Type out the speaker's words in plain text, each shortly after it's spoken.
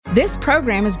This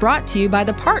program is brought to you by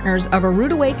the partners of A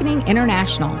Rood Awakening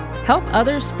International. Help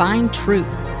others find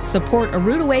truth. Support A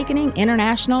Rood Awakening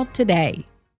International today.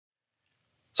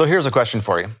 So here's a question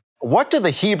for you. What do the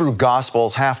Hebrew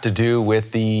Gospels have to do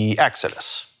with the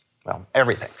Exodus? Well,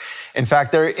 everything. In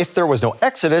fact, if there was no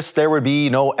Exodus, there would be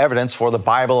no evidence for the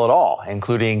Bible at all,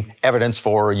 including evidence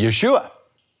for Yeshua.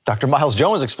 Dr. Miles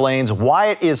Jones explains why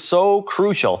it is so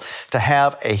crucial to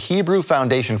have a Hebrew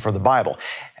foundation for the Bible.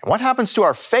 And what happens to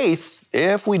our faith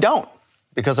if we don't?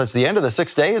 Because it's the end of the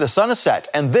sixth day, the sun is set,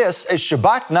 and this is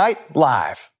Shabbat Night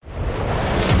Live.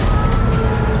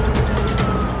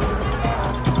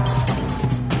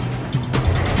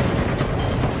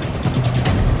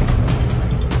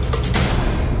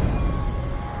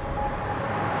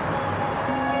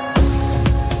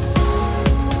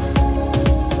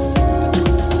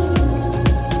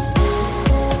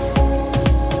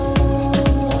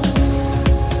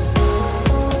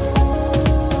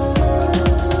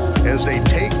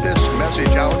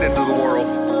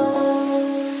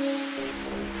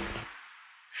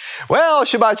 Well,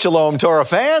 Shabbat Shalom, Torah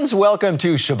fans. Welcome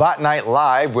to Shabbat Night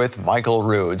Live with Michael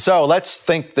Rood. So let's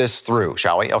think this through,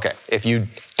 shall we? Okay, if you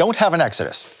don't have an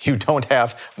Exodus, you don't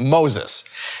have Moses.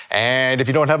 And if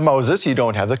you don't have Moses, you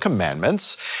don't have the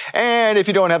commandments. And if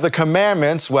you don't have the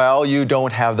commandments, well, you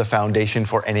don't have the foundation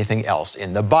for anything else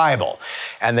in the Bible.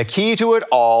 And the key to it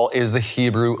all is the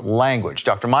Hebrew language.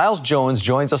 Dr. Miles Jones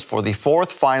joins us for the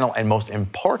fourth, final, and most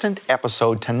important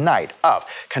episode tonight of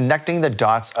Connecting the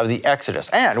Dots of the Exodus.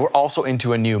 And we're also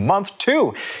into a new month,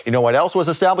 too. You know what else was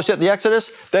established at the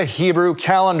Exodus? The Hebrew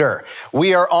calendar.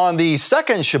 We are on the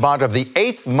second Shabbat of the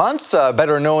 8th month,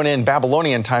 better known in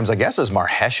Babylonian times, I guess, as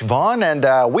Marheshvan.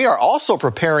 And we are also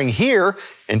preparing here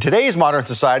in today's modern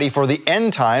society for the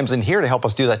end times. And here to help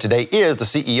us do that today is the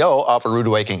CEO of A Rood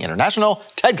Awakening International,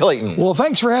 Ted Clayton. Well,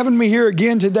 thanks for having me here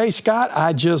again today, Scott.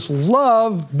 I just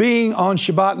love being on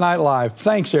Shabbat Night Live.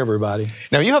 Thanks, everybody.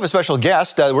 Now, you have a special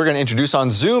guest that we're going to introduce on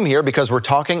Zoom here because we're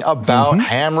talking about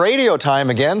ham radio time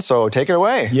again. So take it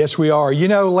away. Yes, we are. You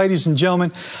know, ladies and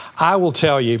gentlemen, I will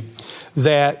tell you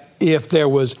that if there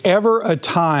was ever a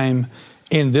time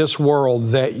in this world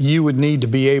that you would need to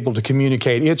be able to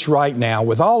communicate, it's right now.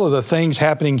 With all of the things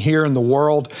happening here in the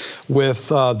world, with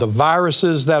the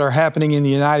viruses that are happening in the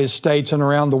United States and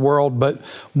around the world, but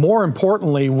more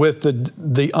importantly, with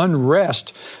the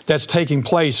unrest that's taking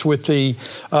place with the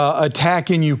attack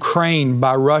in Ukraine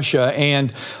by Russia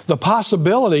and the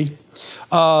possibility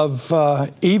of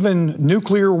even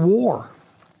nuclear war.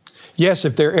 Yes,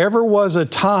 if there ever was a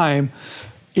time,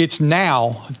 it's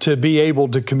now to be able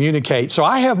to communicate. So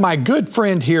I have my good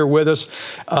friend here with us.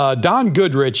 Don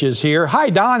Goodrich is here. Hi,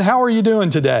 Don. How are you doing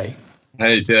today?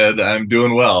 Hey, Ted. I'm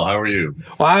doing well. How are you?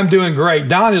 Well, I'm doing great.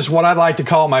 Don is what I'd like to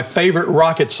call my favorite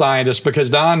rocket scientist because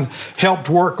Don helped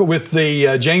work with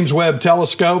the James Webb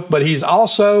Telescope, but he's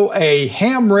also a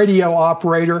ham radio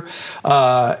operator,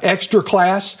 extra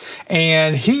class,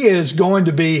 and he is going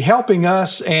to be helping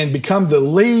us and become the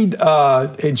lead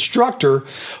instructor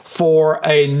for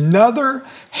another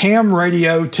ham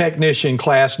radio technician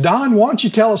class. Don, why don't you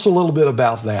tell us a little bit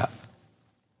about that?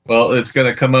 Well, it's going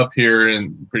to come up here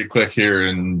pretty quick here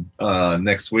in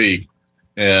next week.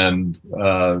 And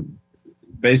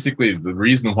basically the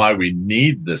reason why we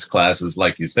need this class is,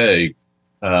 like you say,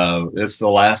 it's the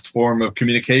last form of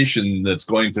communication that's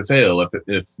going to fail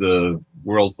if the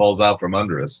world falls out from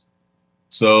under us.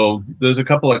 So there's a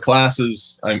couple of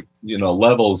classes,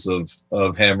 levels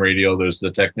of ham radio. There's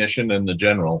the technician and the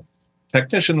general.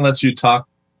 Technician lets you talk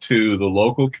to the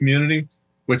local community,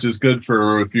 which is good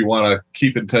for if you want to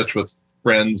keep in touch with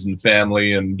friends and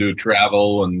family and do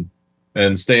travel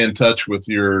and stay in touch with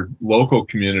your local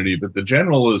community. But the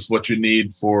general is what you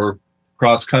need for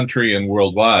cross country and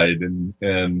worldwide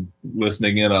and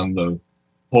listening in on the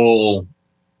whole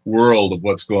world of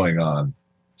what's going on.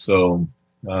 So,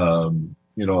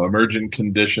 emergent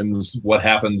conditions, what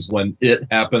happens when it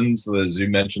happens, as you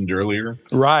mentioned earlier.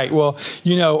 Right. Well,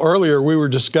 earlier we were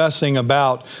discussing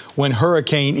about when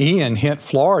Hurricane Ian hit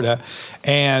Florida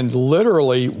and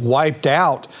literally wiped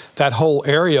out that whole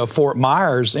area of Fort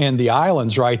Myers and the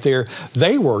islands right there.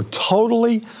 They were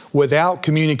totally without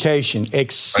communication,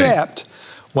 except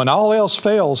when all else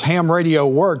fails, ham radio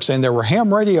works. And there were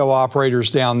ham radio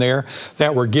operators down there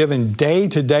that were giving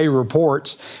day-to-day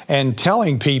reports and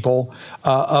telling people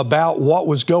about what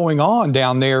was going on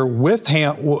down there with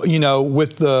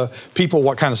with the people,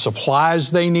 what kind of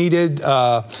supplies they needed,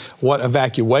 what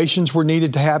evacuations were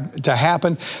needed to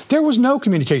happen. There was no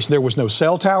communication. There was no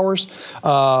cell towers.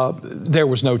 There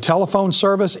was no telephone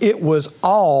service. It was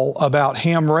all about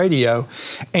ham radio.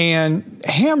 And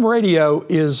ham radio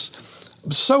is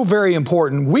so very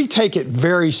important. We take it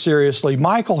very seriously.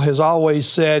 Michael has always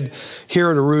said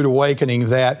here at A Rood Awakening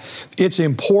that it's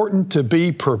important to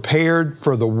be prepared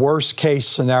for the worst case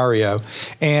scenario.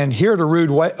 And here at A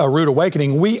Rood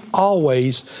Awakening, we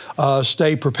always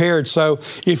stay prepared. So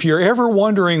if you're ever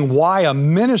wondering why a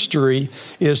ministry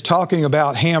is talking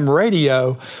about ham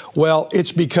radio, well,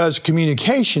 it's because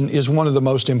communication is one of the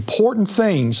most important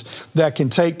things that can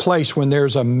take place when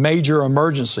there's a major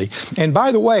emergency. And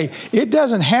by the way, it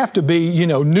doesn't have to be,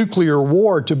 nuclear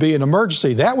war to be an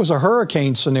emergency. That was a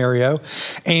hurricane scenario.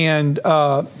 And,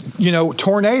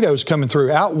 tornadoes coming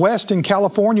through out west in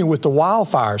California with the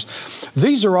wildfires.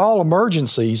 These are all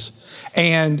emergencies.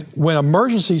 And when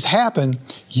emergencies happen,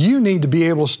 you need to be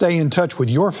able to stay in touch with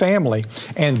your family.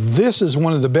 And this is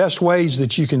one of the best ways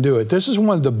that you can do it. This is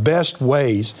one of the best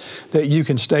ways that you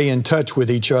can stay in touch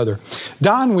with each other.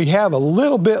 Don, we have a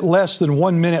little bit less than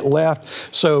 1 minute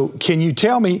left. So can you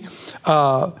tell me,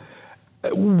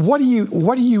 what do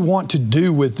you want to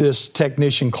do with this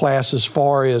technician class as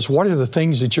far as what are the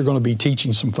things that you're going to be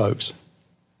teaching some folks?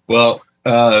 Well,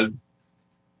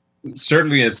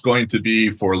 certainly it's going to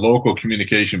be for local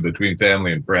communication between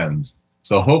family and friends.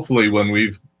 So hopefully when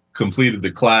we've completed the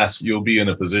class, you'll be in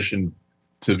a position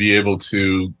to be able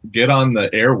to get on the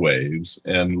airwaves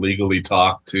and legally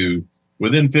talk to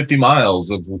within 50 miles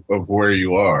of where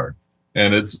you are.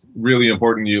 And it's really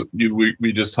important.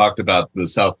 We just talked about the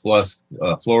Southwest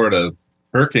Florida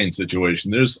hurricane situation.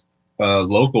 There's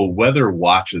local weather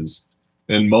watches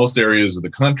in most areas of the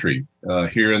country.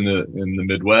 Here in the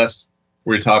Midwest,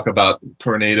 we talk about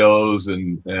tornadoes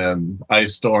and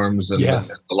ice storms and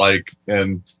the like,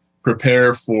 and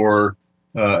prepare for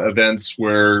events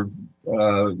where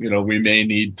we may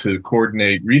need to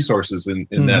coordinate resources in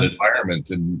that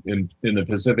environment. And in the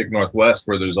Pacific Northwest,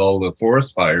 where there's all the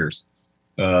forest fires,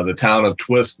 the town of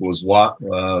Twisk was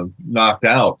knocked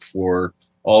out for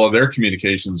all of their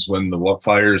communications when the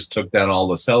fires took down all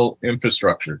the cell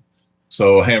infrastructure.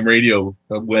 So ham radio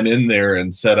went in there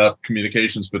and set up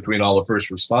communications between all the first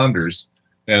responders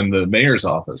and the mayor's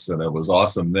office, and it was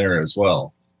awesome there as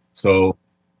well. So,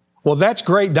 well, that's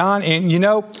great, Don. And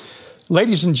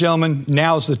ladies and gentlemen,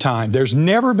 now's the time. There's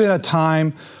never been a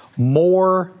time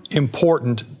more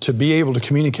important to be able to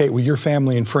communicate with your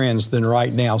family and friends than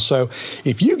right now. So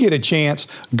if you get a chance,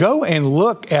 go and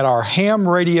look at our ham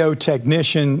radio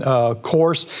technician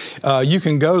course. You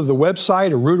can go to the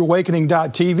website,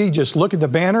 aroodawakening.tv. Just look at the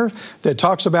banner that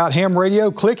talks about ham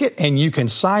radio, click it, and you can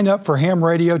sign up for ham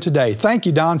radio today. Thank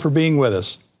you, Don, for being with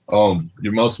us. Oh,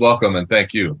 you're most welcome, and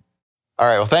thank you. All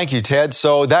right. Well, thank you, Ted.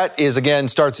 So that is, again,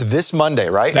 starts this Monday,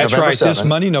 right? That's November 7th. This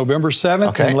Monday, November 7th.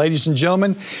 Okay. And ladies and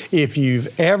gentlemen, if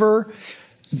you've ever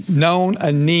known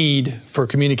a need for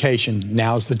communication,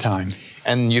 now's the time.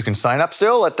 And you can sign up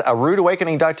still at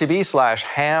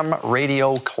aroodawakening.tv/ham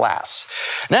radio class.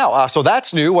 Now, so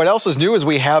that's new. What else is new is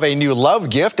we have a new love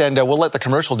gift, and we'll let the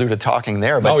commercial do the talking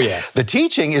there. But the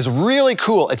teaching is really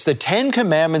cool. It's the 10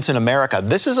 Commandments in America.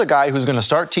 This is a guy who's going to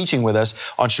start teaching with us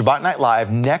on Shabbat Night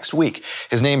Live next week.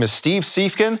 His name is Steve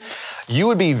Siefken. You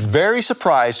would be very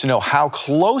surprised to know how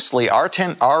closely our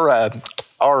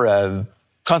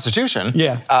Constitution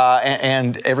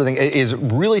and everything is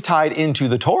really tied into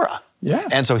the Torah. Yeah.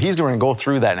 And so he's going to go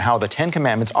through that and how the 10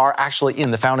 Commandments are actually in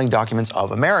the founding documents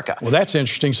of America. Well, that's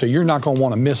interesting. So you're not going to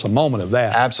want to miss a moment of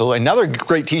that. Absolutely. Another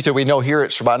great teacher we know here at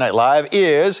Shabbat Night Live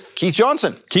is Keith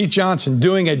Johnson. Keith Johnson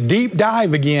doing a deep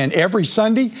dive again every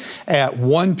Sunday at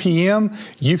 1 p.m.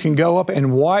 You can go up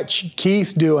and watch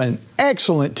Keith do an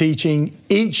excellent teaching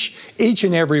each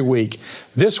and every week.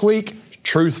 This week,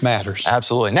 Truth Matters.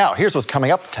 Absolutely. Now, here's what's coming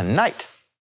up tonight.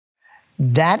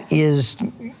 That is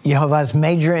Jehovah's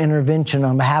major intervention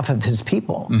on behalf of his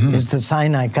people, is the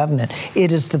Sinai Covenant.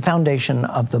 It is the foundation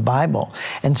of the Bible.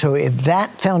 And so if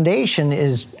that foundation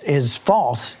is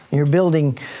false, you're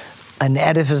building an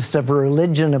edifice of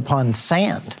religion upon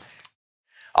sand.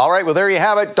 All right, well, there you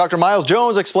have it. Dr. Miles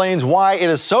Jones explains why it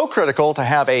is so critical to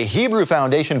have a Hebrew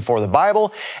foundation for the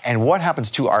Bible and what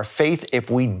happens to our faith if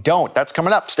we don't. That's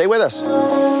coming up. Stay with us.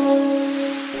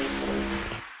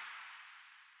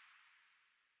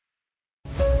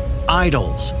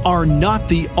 Idols are not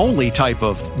the only type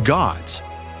of gods.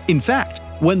 In fact,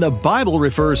 when the Bible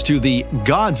refers to the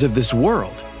gods of this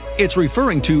world, it's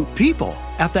referring to people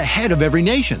at the head of every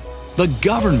nation, the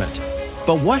government.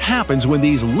 But what happens when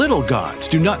these little gods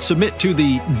do not submit to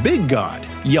the big God,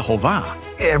 Yehovah?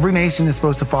 Every nation is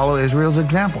supposed to follow Israel's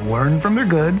example, learn from their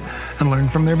good and learn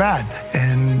from their bad.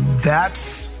 And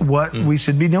that's what we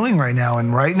should be doing right now.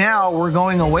 And right now, we're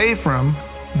going away from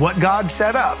what God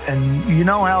set up. And you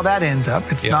know how that ends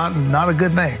up. It's not a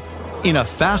good thing. In a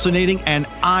fascinating and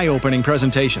eye-opening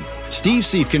presentation, Steve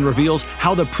Siefken reveals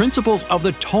how the principles of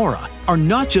the Torah are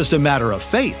not just a matter of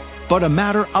faith, but a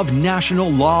matter of national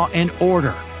law and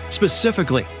order,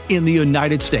 specifically in the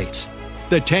United States.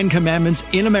 The 10 Commandments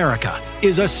in America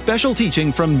is a special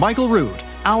teaching from Michael Rood,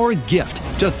 our gift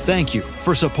to thank you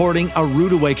for supporting A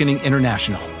Rood Awakening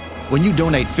International. When you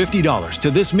donate $50 to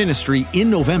this ministry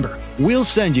in November, we'll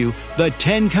send you The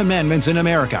 10 Commandments in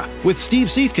America with Steve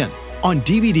Siefken on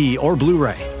DVD or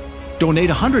Blu-ray.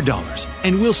 Donate $100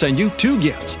 and we'll send you 2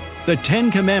 gifts, The 10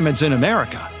 Commandments in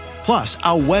America, plus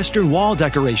a Western Wall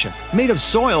decoration made of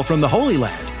soil from the Holy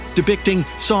Land, depicting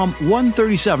Psalm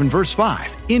 137 verse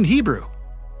 5 in Hebrew.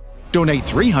 Donate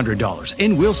 $300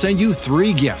 and we'll send you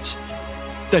 3 gifts,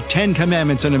 The 10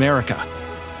 Commandments in America,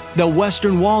 the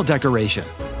Western Wall decoration,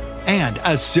 and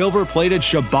a silver-plated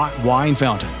Shabbat wine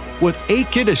fountain with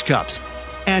 8 Kiddush cups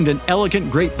and an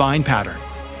elegant grapevine pattern.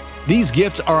 These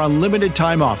gifts are a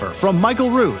limited-time offer from Michael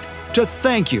Rood to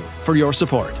thank you for your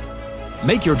support.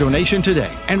 Make your donation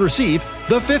today and receive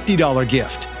the $50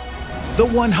 gift, the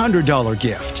 $100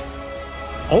 gift,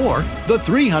 or the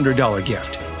 $300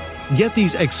 gift. Get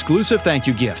these exclusive thank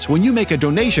you gifts when you make a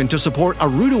donation to support A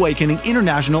Rood Awakening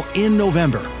International in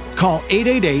November. Call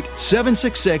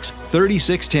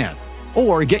 888-766-3610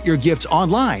 or get your gifts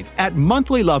online at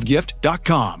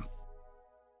monthlylovegift.com.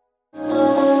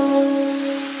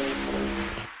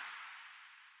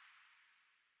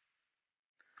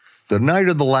 The night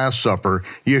of the Last Supper,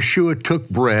 Yeshua took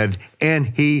bread and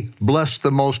he blessed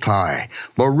the Most High.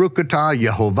 Baruch atah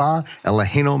Yehovah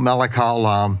Eloheinu melech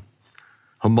haolam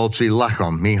hamotzi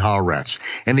lechem miharetz.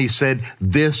 And he said,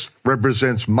 this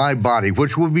represents my body,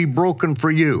 which will be broken for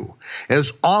you.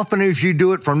 As often as you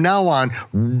do it from now on,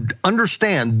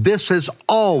 understand this has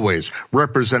always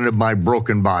represented my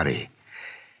broken body.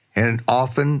 And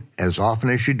as often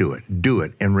as you do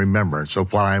it in remembrance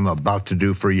of what I'm about to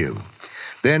do for you.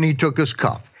 Then he took his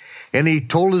cup, and he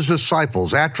told his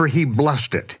disciples, after he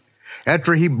blessed it,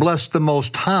 after he blessed the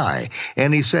Most High,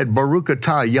 and he said, Baruch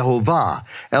atah Yehovah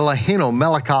Eloheinu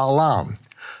melech haolam,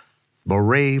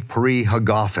 Borei Pri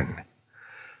Hagafen.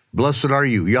 Blessed are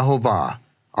you, Yehovah,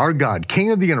 our God, King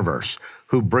of the universe,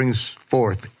 who brings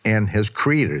forth and has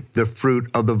created the fruit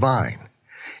of the vine.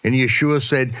 And Yeshua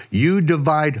said, you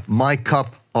divide my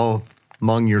cup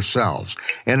among yourselves.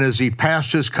 And as he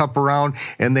passed his cup around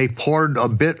and they poured a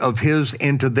bit of his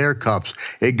into their cups,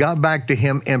 it got back to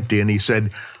him empty. And he said,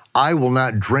 I will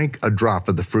not drink a drop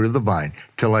of the fruit of the vine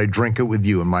till I drink it with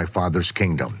you in my Father's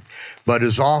kingdom. But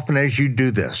as often as you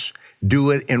do this, do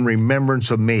it in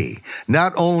remembrance of me.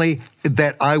 Not only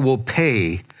that I will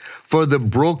pay for the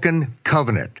broken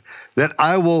covenant, that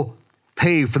I will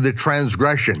pay for the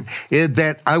transgression,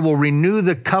 that I will renew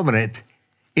the covenant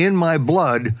in my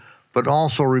blood, but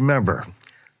also remember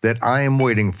that I am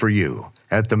waiting for you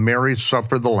at the marriage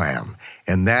supper of the Lamb,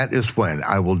 and that is when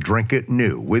I will drink it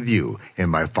new with you in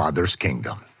my Father's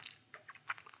kingdom.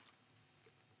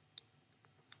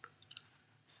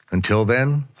 Until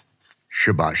then,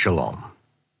 Shabbat Shalom.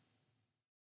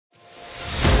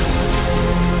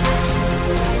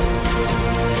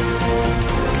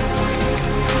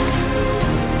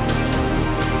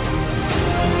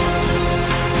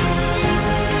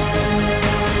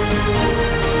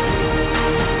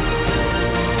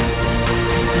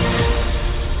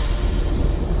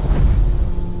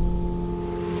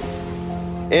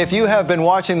 If you have been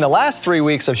watching the last 3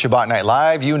 weeks of Shabbat Night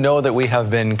Live, you know that we have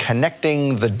been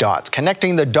connecting the dots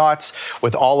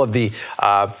with all of the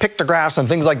pictographs and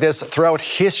things like this throughout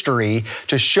history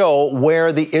to show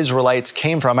where the Israelites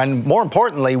came from, and more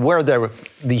importantly, where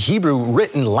the Hebrew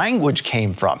written language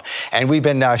came from. And we've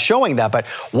been showing that. But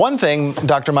one thing,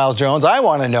 Dr. Miles Jones, I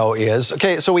want to know is,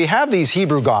 okay, so we have these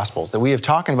Hebrew Gospels that we have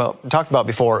talked about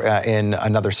before in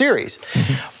another series,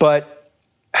 but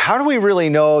how do we really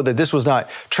know that this was not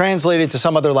translated to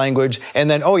some other language and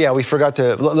then, oh yeah, we forgot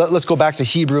to, let's go back to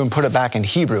Hebrew and put it back in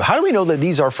Hebrew? How do we know that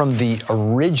these are from the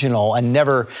original and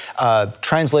never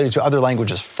translated to other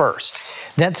languages first?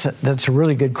 That's a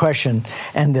really good question.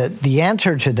 And the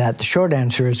answer to that, the short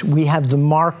answer is we have the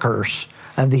markers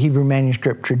of the Hebrew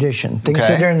manuscript tradition, things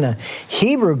that are in the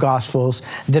Hebrew Gospels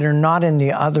that are not in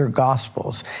the other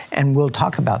Gospels. And we'll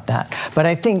talk about that. But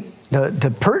I think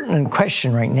the pertinent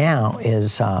question right now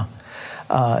is,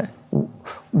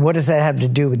 what does that have to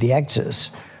do with the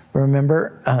Exodus?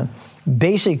 Remember,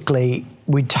 basically,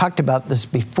 we talked about this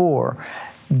before.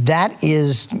 That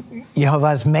is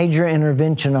Jehovah's major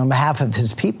intervention on behalf of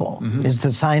his people, is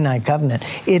the Sinai covenant.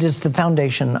 It is the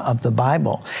foundation of the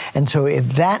Bible. And so if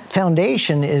that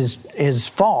foundation is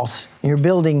false, you're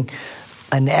building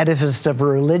an edifice of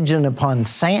religion upon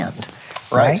sand,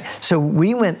 Right. So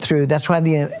we went through, that's why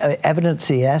the evidence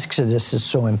of the Exodus is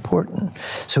so important.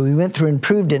 So we went through and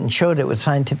proved it and showed it with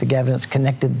scientific evidence,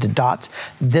 connected the dots.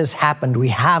 This happened. We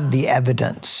have the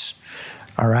evidence.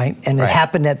 All right? And it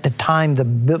happened at the time the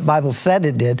Bible said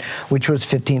it did, which was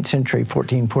 15th century,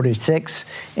 1446,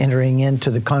 entering into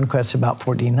the conquest about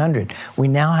 1400. We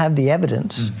now have the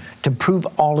evidence to prove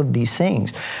all of these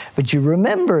things. But you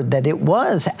remember that it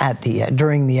was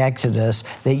during the Exodus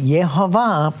that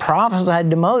Yehovah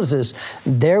prophesied to Moses,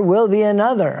 there will be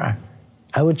another.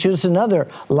 I will choose another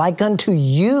like unto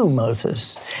you,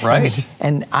 Moses. Right.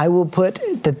 And I will put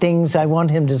the things I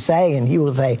want him to say, and he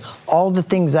will say all the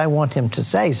things I want him to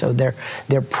say. So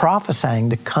they're prophesying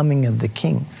the coming of the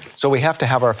king. So we have to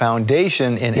have our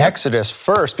foundation in Exodus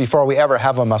first before we ever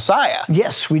have a Messiah.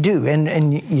 Yes, we do. And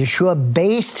Yeshua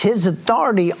based his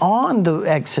authority on the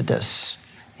Exodus.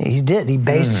 He did. He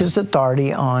based his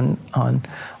authority on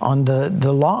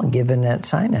the law given at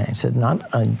Sinai. He said, not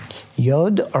a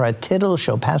yod or a tittle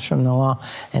shall pass from the law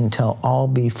until all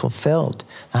be fulfilled.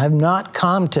 I have not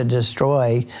come to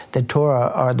destroy the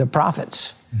Torah or the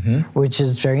prophets, which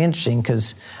is very interesting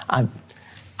because I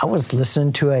was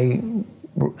listening to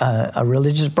a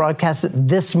religious broadcast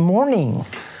this morning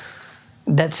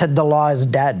that said the law is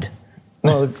dead.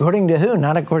 Well, according to who?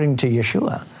 Not according to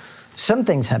Yeshua. Some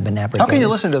things have been abrogated. How can you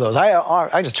listen to those?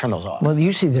 I just turn those off. Well,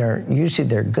 usually they're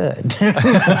good.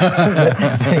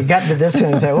 but he got to this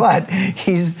one and said, "What?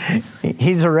 He's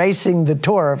erasing the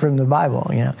Torah from the Bible."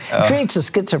 You know, it creates a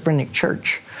schizophrenic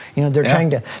church. You know, they're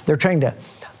trying to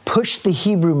push the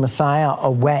Hebrew Messiah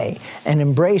away and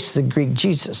embrace the Greek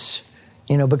Jesus.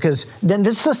 You know, because then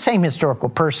this is the same historical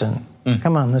person.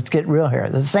 Come on, let's get real here.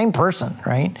 The same person,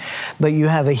 right? But you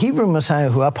have a Hebrew Messiah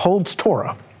who upholds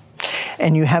Torah.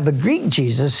 And you have a Greek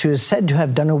Jesus who is said to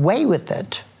have done away with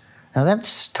it. Now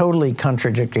that's totally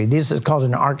contradictory. This is called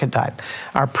an archetype.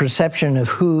 Our perception of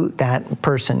who that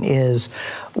person is,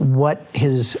 what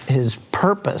his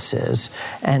purpose is,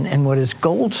 and what his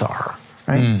goals are,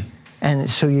 right? And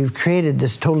so you've created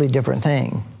this totally different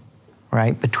thing,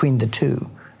 right, between the two.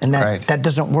 And that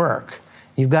doesn't work.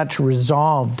 You've got to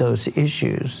resolve those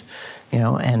issues, you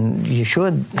know, and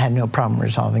Yeshua had no problem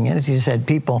resolving it. He said,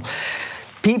 people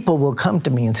will come to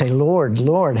me and say, Lord,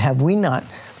 Lord, have we not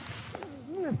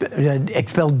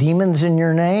expelled demons in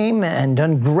your name and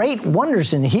done great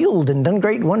wonders and healed and done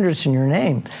great wonders in your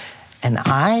name? And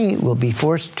I will be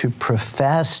forced to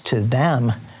profess to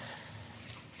them,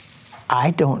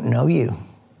 I don't know you.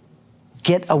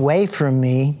 Get away from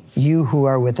me, you who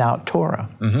are without Torah.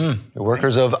 The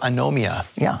workers of anomia.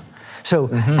 Yeah. So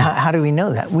how do we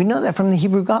know that? We know that from the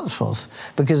Hebrew Gospels,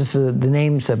 because the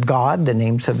names of God, the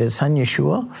names of his son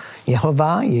Yeshua,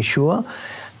 Yehovah, Yeshua,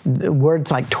 the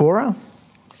words like Torah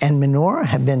and menorah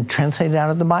have been translated out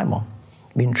of the Bible,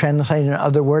 being translated in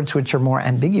other words which are more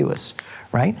ambiguous,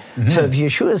 right? So if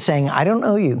Yeshua is saying, I don't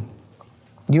know you,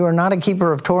 you are not a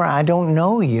keeper of Torah, I don't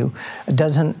know you,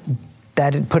 doesn't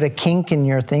that put a kink in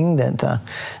your thing that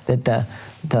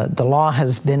the law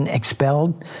has been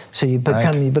expelled? So you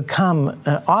become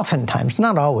oftentimes,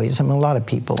 not always, I mean, a lot of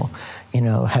people, you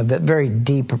know, have a very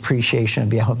deep appreciation of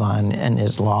Yehovah and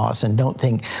his laws and don't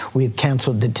think we've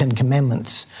canceled the Ten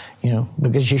Commandments, you know,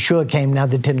 because Yeshua came, now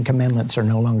the Ten Commandments are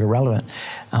no longer relevant.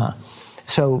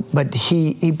 But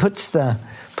he puts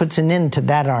an end to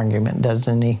that argument,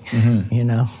 doesn't he? You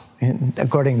know,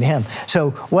 according to him.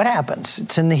 So what happens?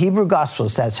 It's in the Hebrew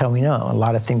Gospels. That's how we know. A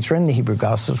lot of things are in the Hebrew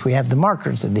Gospels. We have the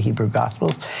markers of the Hebrew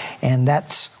Gospels, and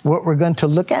that's what we're going to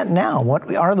look at now.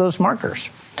 What are those markers?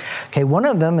 Okay, one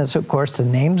of them is, of course, the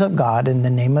names of God and the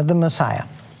name of the Messiah.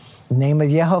 The name of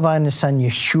Yehovah and his son,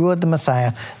 Yeshua the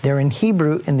Messiah. They're in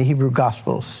Hebrew in the Hebrew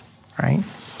Gospels, right?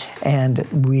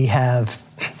 And we have,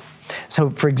 so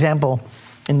for example,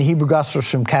 in the Hebrew Gospels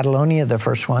from Catalonia, the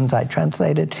first ones I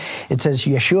translated, it says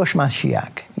Yeshua's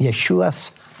Mashiach,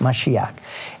 Yeshua's Mashiach.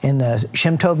 In the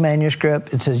Shem Tov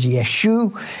manuscript, it says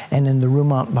Yeshu, and in the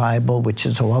Rumont Bible, which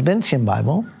is a Waldensian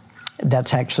Bible,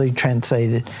 that's actually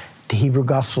translated, the Hebrew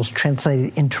Gospels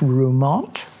translated into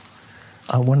Rumont,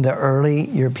 one of the early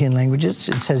European languages,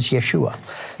 it says Yeshua.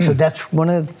 So that's one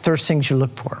of the first things you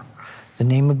look for, the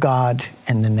name of God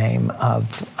and the name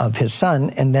of his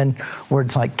son, and then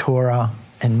words like Torah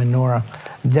and menorah.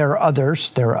 There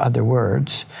are other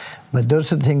words, but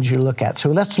those are the things you look at. So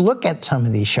let's look at some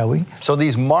of these, shall we? So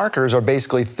these markers are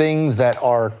basically things that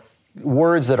are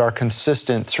words that are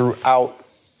consistent throughout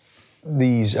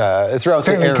these, throughout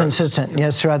the era. Consistent,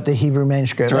 yes, throughout the Hebrew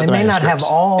manuscript. It may not have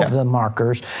all the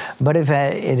markers, but if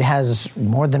it has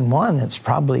more than one, it's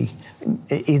probably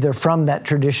either from that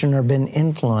tradition or been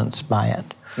influenced by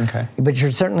it. Okay. But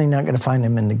you're certainly not going to find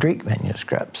them in the Greek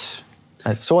manuscripts.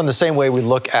 So in the same way we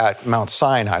look at Mount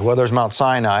Sinai, well, there's Mount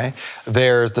Sinai,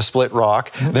 there's the split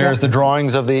rock, there's the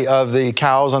drawings of the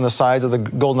cows on the sides of the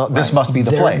golden. This must be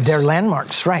the place. They're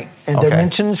landmarks, right? And they're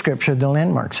mentioned in Scripture, the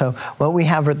landmarks. So what we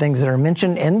have are things that are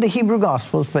mentioned in the Hebrew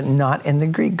Gospels, but not in the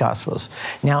Greek Gospels.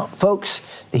 Now, folks,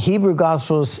 the Hebrew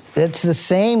Gospels, it's the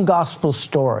same gospel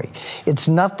story. It's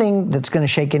nothing that's going to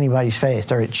shake anybody's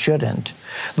faith, or it shouldn't.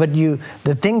 But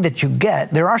the thing that you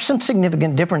get, there are some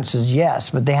significant differences, yes,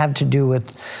 but they have to do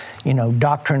with,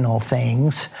 doctrinal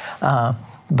things.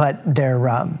 But they're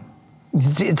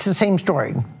it's the same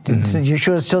story.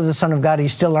 Yeshua is still the Son of God.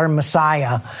 He's still our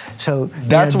Messiah. So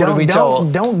that's what we tell.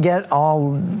 Don't get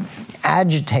all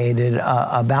agitated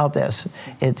about this.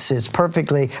 It's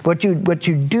perfectly what you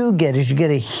do get is you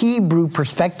get a Hebrew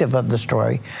perspective of the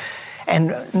story,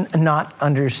 and not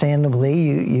understandably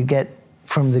you get.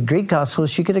 From the Greek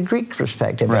Gospels, you get a Greek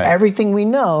perspective. Right. Everything we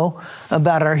know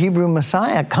about our Hebrew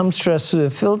Messiah comes to us through the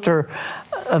filter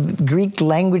of Greek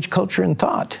language, culture, and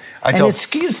thought. And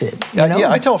excuse it.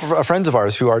 I tell friends of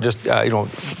ours who are just,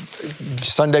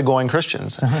 Sunday-going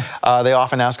Christians. They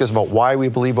often ask us about why we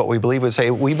believe what we believe. We say,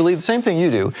 we believe the same thing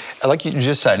you do. Like you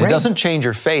just said, it doesn't change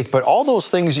your faith, but all those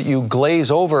things that you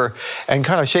glaze over and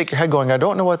kind of shake your head going, I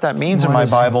don't know what that means in my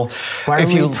Bible. Why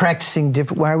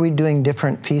are we doing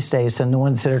different feast days than the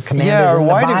ones that are commanded in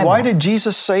the Bible? Why did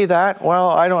Jesus say that? Well,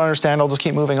 I don't understand. I'll just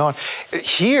keep moving on.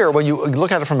 Here, when you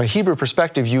look at it from a Hebrew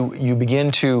perspective, you begin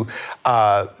to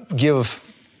give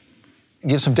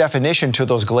some definition to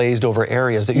those glazed over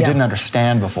areas that you didn't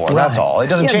understand before. Right. That's all. It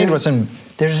doesn't change what's in.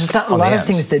 There's a lot of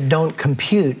things that don't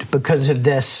compute because of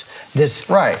this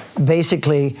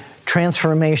basically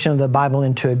transformation of the Bible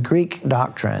into a Greek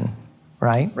doctrine,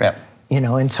 right? Yep.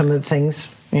 And some of the things.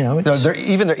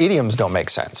 Even their idioms don't make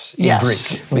sense in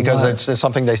Greek because it's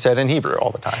something they said in Hebrew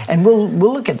all the time. And we'll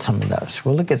look at some of those.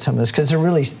 We'll look at some of this because they're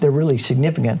really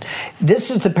significant. This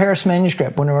is the Paris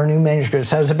manuscript, one of our new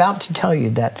manuscripts. I was about to tell you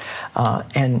that,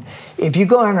 and if you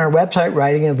go on our website,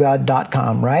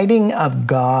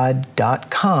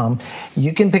 writingofgod.com,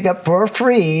 you can pick up for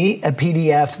free a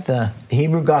PDF, the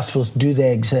Hebrew Gospels, Do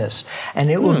They Exist?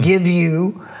 And it will give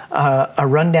you a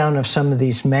rundown of some of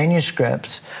these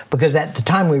manuscripts, because at the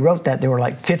time we wrote that, there were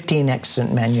like 15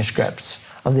 extant manuscripts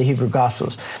of the Hebrew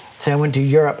Gospels. So I went to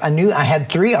Europe. I knew I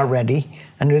had 3 already.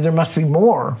 I knew there must be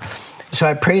more. So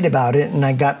I prayed about it, and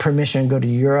I got permission to go to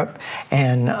Europe,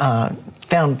 and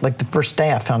found, like the first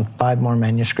day, I found 5 more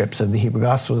manuscripts of the Hebrew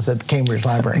Gospels at the Cambridge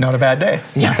Library. Not a bad day.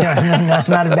 Yeah,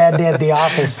 not a bad day at the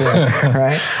office there,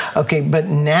 right? Okay, but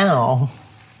now...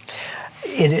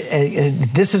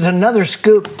 this is another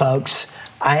scoop, folks.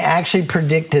 I actually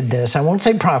predicted this. I won't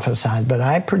say prophesied, but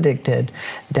I predicted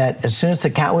that as soon as the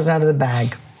cat was out of the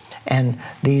bag and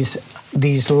these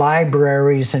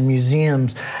libraries and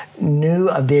museums knew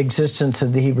of the existence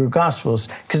of the Hebrew Gospels,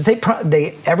 because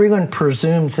everyone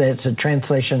presumes that it's a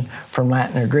translation from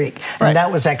Latin or Greek. And that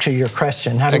was actually your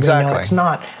question. How do we know it's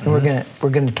not? And we're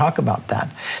going to talk about that.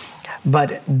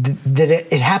 But that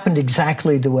it happened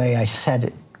exactly the way I said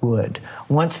it would.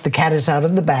 Once the cat is out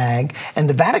of the bag, and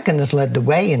the Vatican has led the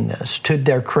way in this, to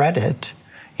their credit.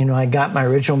 I got my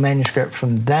original manuscript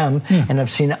from them, and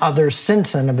I've seen others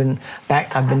since then.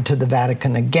 I've been to the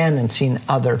Vatican again and seen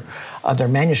other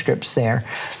manuscripts there.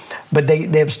 But they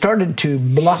have started to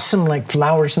blossom like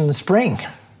flowers in the spring.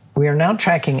 We are now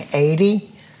tracking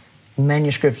 80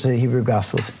 manuscripts of the Hebrew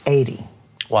Gospels. 80.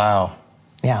 Wow.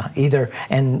 Yeah,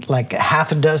 and like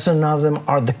half a dozen of them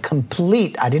are the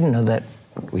complete, I didn't know that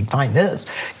we'd find this,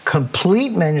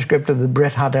 complete manuscript of the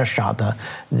Brit Hadashah,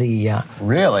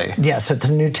 Really? Yes, it's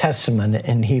the New Testament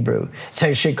in Hebrew. It's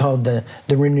actually called the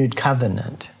Renewed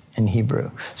Covenant in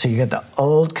Hebrew. So you got the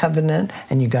Old Covenant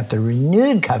and you got the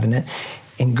Renewed Covenant.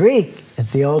 In Greek,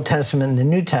 it's the Old Testament and the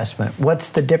New Testament. What's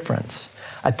the difference?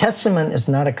 A testament is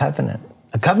not a covenant.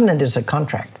 A covenant is a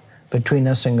contract between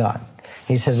us and God.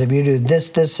 He says, if you do this,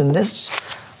 this, and this,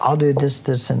 I'll do this,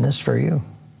 this, and this for you.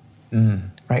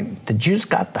 Right? The Jews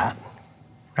got that,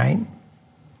 right?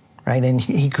 And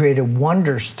he created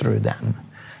wonders through them.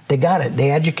 They got it.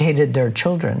 They educated their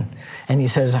children. And he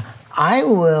says, I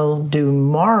will do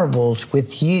marvels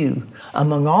with you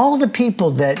among all the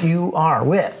people that you are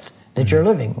with, that you're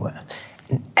living with.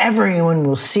 And everyone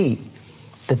will see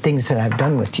the things that I've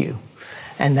done with you.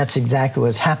 And that's exactly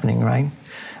what's happening, right?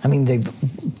 I mean,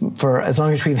 for as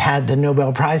long as we've had the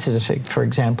Nobel Prizes, for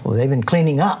example, they've been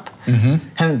cleaning up,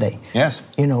 haven't they? Yes.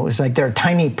 It's like they're a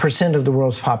tiny percent of the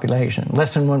world's population,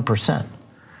 less than 1%.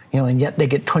 And yet they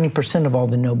get 20% of all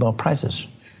the Nobel Prizes,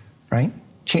 right?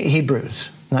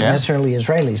 Hebrews. Not necessarily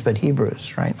Israelis, but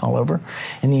Hebrews, right, all over.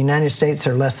 In the United States,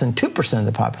 they're less than 2% of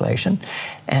the population.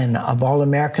 And of all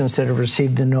Americans that have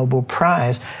received the Nobel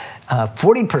Prize,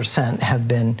 40% have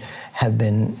been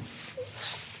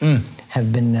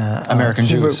American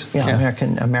Hebrew, Jews.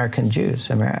 American Jews.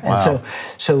 And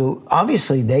so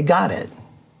obviously they got it.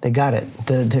 They got it,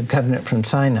 the covenant from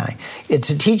Sinai. It's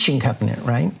a teaching covenant,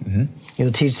 right? Mm-hmm.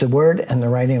 You'll teach the word and the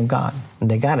writing of God.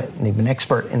 And they got it. And they've been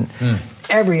expert in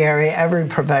every area, every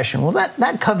profession. Well,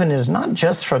 that covenant is not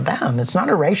just for them. It's not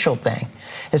a racial thing.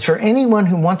 It's for anyone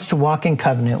who wants to walk in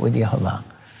covenant with Yehovah.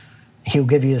 He'll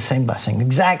give you the same blessing,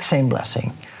 exact same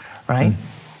blessing, right?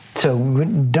 So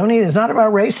it's not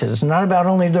about races. It's not about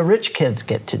only the rich kids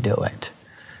get to do it,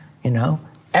 you know?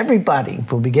 Everybody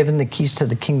will be given the keys to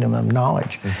the kingdom of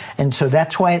knowledge. And so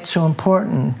that's why it's so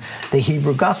important. The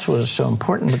Hebrew gospel is so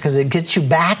important because it gets you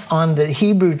back on the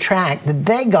Hebrew track that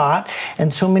they got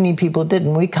and so many people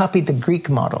didn't. We copied the Greek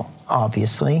model,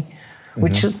 obviously,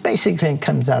 which is basically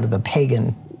comes out of the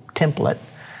pagan template,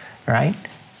 right?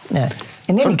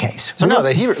 In any case. So now,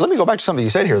 let me go back to something you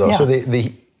said here, though. Yeah. So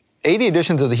the 80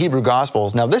 editions of the Hebrew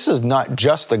Gospels, now this is not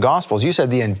just the Gospels. You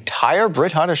said the entire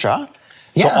Brit Hadashah?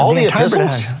 Yeah, so all the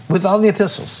epistles? With all the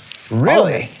epistles.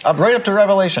 Really? Right up to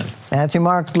Revelation? Matthew,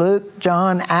 Mark, Luke,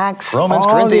 John, Acts, Romans,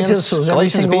 all Corinthians, the epistles, every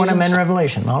Galatians, single one of them, Ephesians. and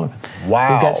Revelation, all of them.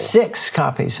 Wow. We've got 6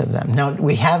 copies of them. Now,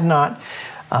 we have not,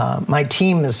 my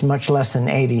team is much less than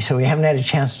 80, so we haven't had a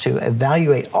chance to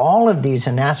evaluate all of these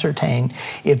and ascertain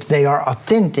if they are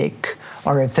authentic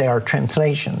or if they are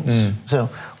translations. So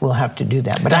we'll have to do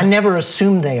that. But I never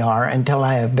assume they are until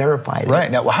I have verified it. Right.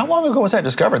 Now, how long ago was that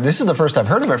discovered? This is the first I've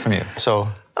heard of it from you. So,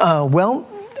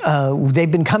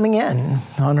 they've been coming in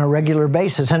on a regular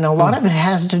basis, and a lot of it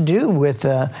has to do with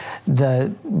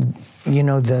the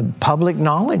public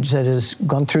knowledge that has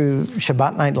gone through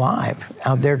Shabbat Night Live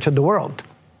out there to the world.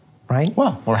 Right?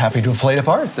 Well, we're happy to have played a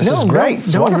part. This is great.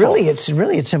 It's wonderful. Really,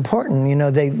 it's important. You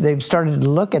know, they've started to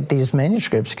look at these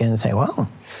manuscripts again and say, well,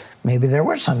 maybe there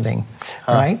was something,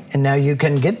 right? And now you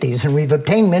can get these, and we've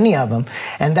obtained many of them.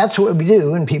 And that's what we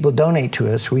do, and people donate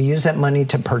to us. We use that money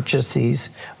to purchase these.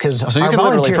 So you can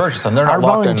literally purchase them. They're not our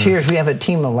locked volunteers, we have a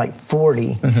team of like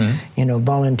 40,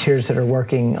 volunteers that are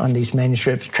working on these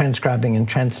manuscripts, transcribing and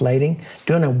translating,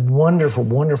 doing a wonderful,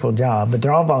 wonderful job. But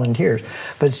they're all volunteers.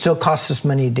 But it still costs us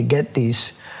money to get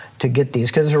these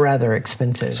because they're rather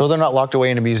expensive. So they're not locked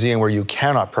away in a museum where you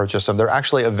cannot purchase them. They're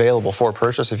actually available for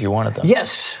purchase if you wanted them.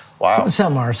 Yes. Wow.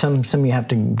 Some are. Some you have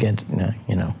to get,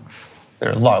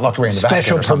 They're locked away in the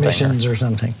special back end permissions or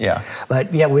something. Yeah.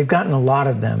 But yeah, we've gotten a lot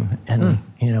of them, and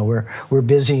we're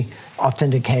busy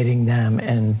authenticating them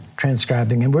and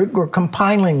transcribing, and we're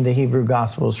compiling the Hebrew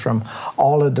Gospels from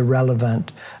all of the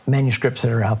relevant manuscripts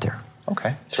that are out there.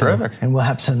 Okay. Terrific. And we'll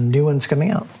have some new ones coming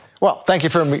out. Well, thank you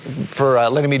for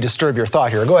letting me disturb your thought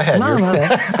here. Go ahead. No,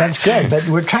 that's good. But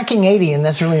we're tracking 80, and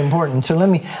that's really important. So let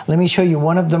me show you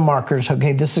one of the markers.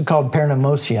 Okay, this is called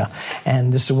Pernomosia,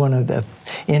 and this is one of the.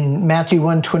 In Matthew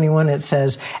 1:21, it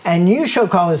says, "And you shall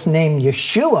call his name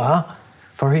Yeshua,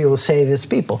 for he will save his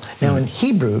people." Now in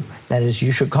Hebrew, that is,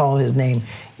 you should call his name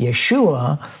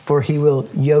Yeshua, for he will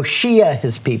Yoshia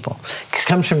his people. It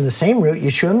comes from the same root.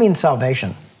 Yeshua means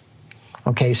salvation.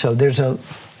 Okay, so there's a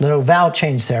little vowel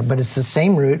change there, but it's the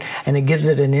same root, and it gives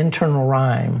it an internal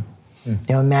rhyme,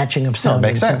 a matching of sound. No,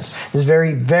 it makes sense. It's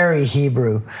very, very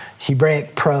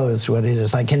Hebraic prose, what it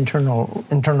is, like internal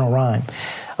rhyme.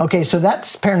 Okay, so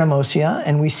that's Pernomosia,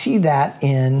 and we see that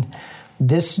in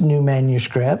this new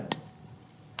manuscript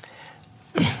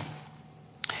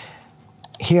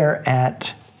here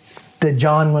at the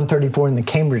John 134 in the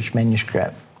Cambridge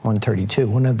manuscript. 132,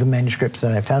 one of the manuscripts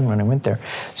that I found when I went there.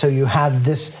 So you have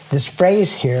this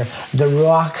phrase here, the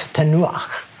Ruach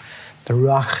Tenuach. The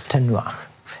Ruach Tenuach.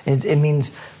 It means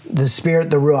the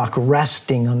Spirit, the Ruach,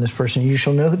 resting on this person. You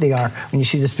shall know who they are when you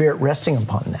see the Spirit resting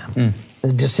upon them,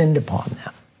 descend upon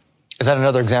them. Is that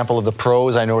another example of the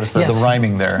prose? I noticed the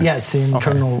rhyming there. Yes, the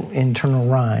internal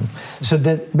rhyme. So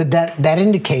that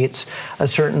indicates a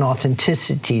certain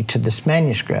authenticity to this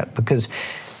manuscript, because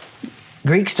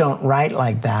Greeks don't write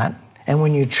like that. And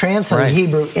when you translate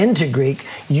Hebrew into Greek,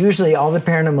 usually all the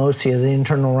Pernomosia, the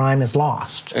internal rhyme, is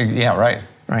lost. Yeah, right.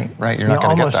 Right. You're not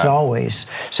going to get almost that. always.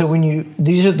 So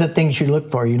these are the things you look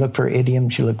for. You look for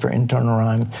idioms, you look for internal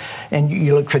rhyme, and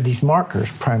you look for these markers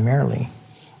primarily.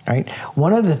 Right.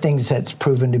 One of the things that's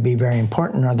proven to be very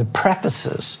important are the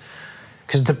prefaces,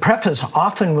 because the preface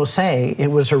often will say it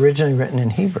was originally written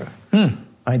in Hebrew.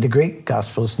 Right? The Greek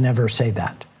Gospels never say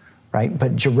that. right?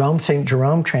 But St.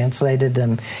 Jerome translated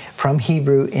them from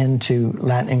Hebrew into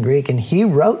Latin and Greek, and he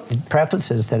wrote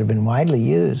prefaces that have been widely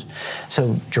used.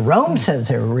 So Jerome says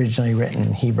they were originally written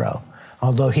in Hebrew,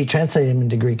 although he translated them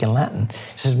into Greek and Latin.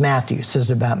 This is Matthew. This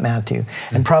is about Matthew.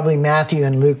 And probably Matthew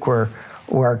and Luke were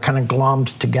kind of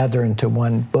glommed together into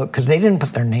one book because they didn't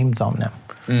put their names on them.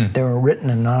 They were written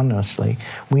anonymously.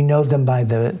 We know them by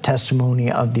the testimony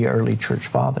of the early church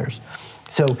fathers.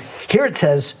 So here it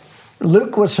says,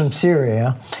 Luke was from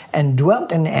Syria and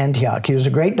dwelt in Antioch. He was a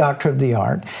great doctor of the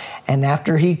art, and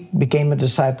after he became a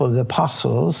disciple of the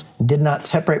apostles, did not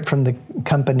separate from the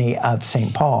company of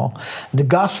St. Paul, the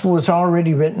gospel was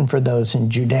already written for those in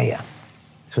Judea.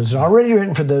 So it was already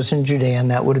written for those in Judea, and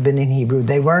that would have been in Hebrew.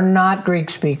 They were not Greek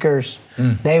speakers.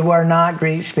 They were not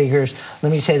Greek speakers.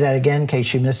 Let me say that again in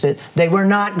case you missed it. They were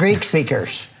not Greek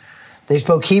speakers. They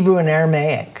spoke Hebrew and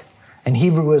Aramaic, and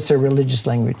Hebrew was their religious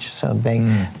language, so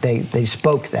they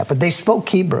spoke that. But they spoke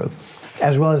Hebrew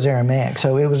as well as Aramaic.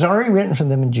 So it was already written for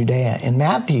them in Judea. In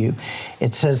Matthew,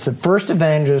 it says the first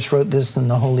evangelist wrote this in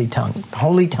the Holy Tongue. The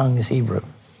Holy Tongue is Hebrew.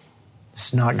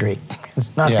 It's not Greek.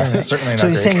 It's not Greek. It's certainly not so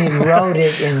he's Greek. saying he wrote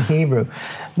it in Hebrew.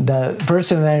 The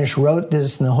first evangelist wrote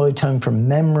this in the Holy Tongue from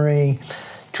memory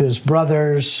to his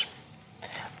brothers.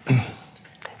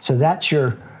 So that's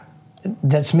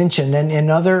mentioned. And in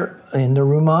the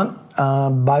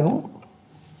Rumont Bible,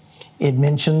 it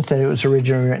mentions that it was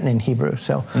originally written in Hebrew.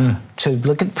 So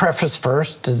look at the preface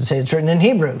first. Does it say it's written in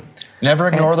Hebrew? Never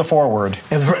ignore the foreword.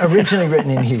 Originally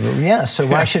written in Hebrew, yes. So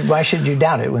why should you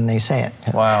doubt it when they say it?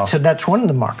 Wow. So that's one of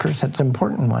the markers. That's an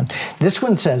important one. This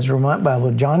one says, Vermont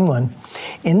Bible, John 1,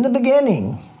 in the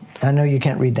beginning. I know you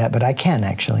can't read that, but I can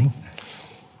actually.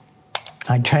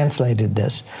 I translated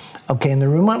this. Okay, in the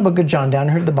Rumont Book of John, down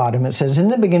here at the bottom, it says, in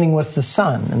the beginning was the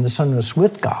Son, and the Son was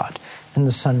with God, and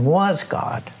the Son was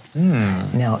God.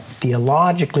 Now,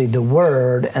 theologically, the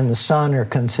Word and the Son are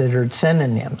considered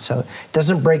synonyms, so it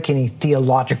doesn't break any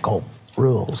theological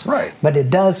rules. Right. But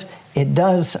it is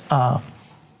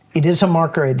a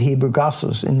marker of the Hebrew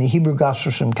Gospels. In the Hebrew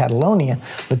Gospels from Catalonia,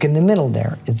 look in the middle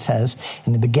there. It says,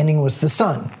 in the beginning was the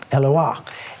Son, Eloah,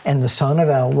 and the Son of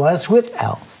El was with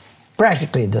El.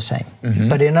 Practically the same.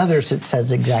 But in others, it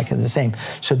says exactly the same.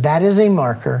 So that is a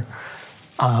marker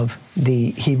of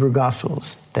the Hebrew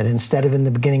Gospels, that instead of in the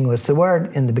beginning was the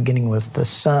Word, in the beginning was the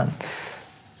Son.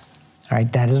 All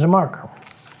right, that is a marker.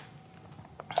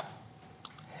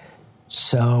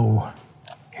 So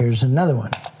here's another one.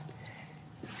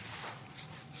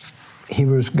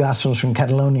 Hebrew Gospels from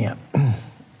Catalonia.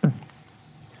 Now,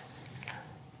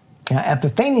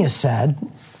 Epiphanius said,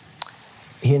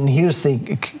 he was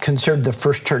considered the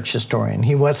first church historian.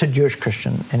 He was a Jewish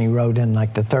Christian, and he wrote in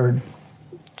like the 3rd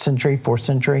century, 4th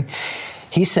century.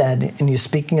 He said, and he's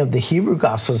speaking of the Hebrew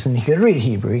Gospels, and he could read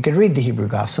Hebrew. He could read the Hebrew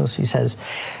Gospels. He says,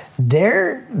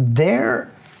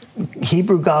 their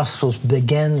Hebrew Gospels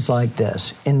begins like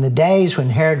this. In the days when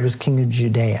Herod was king of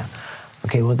Judea.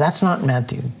 Okay, well, that's not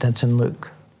Matthew. That's in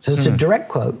Luke. So it's a direct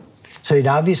quote. So he'd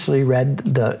obviously read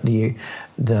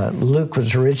the Luke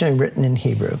was originally written in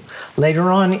Hebrew. Later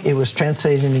on, it was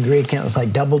translated into Greek, and it was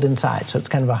like doubled in size. So it's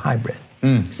kind of a hybrid.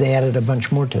 Because they added a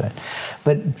bunch more to it.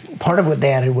 But part of what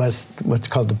they added was what's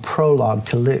called the prologue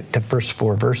to Luke, the first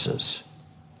 4 verses.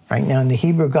 Right now, in the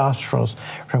Hebrew Gospels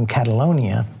from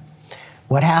Catalonia,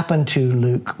 what happened to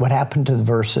Luke? What happened to the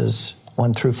verses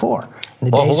 1 through 4?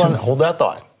 Hold that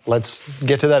thought. Let's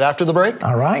get to that after the break.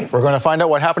 All right. We're going to find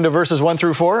out what happened to verses 1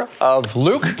 through 4 of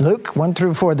Luke. Luke 1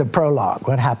 through 4, the prologue.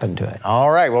 What happened to it? All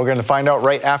right. We're going to find out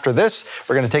right after this.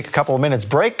 We're going to take a couple of minutes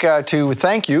break to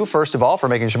thank you, first of all, for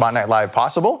making Shabbat Night Live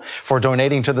possible, for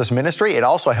donating to this ministry. It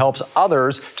also helps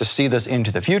others to see this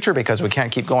into the future because we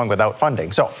can't keep going without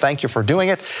funding. So thank you for doing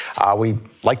it. We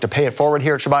like to pay it forward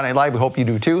here at Shabbat Night Live. We hope you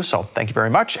do too. So thank you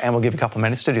very much. And we'll give you a couple of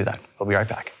minutes to do that. We'll be right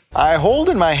back. I hold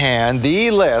in my hand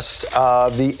the list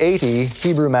of the 80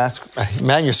 Hebrew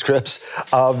manuscripts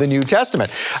of the New Testament.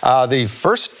 The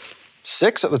first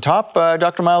 6 at the top,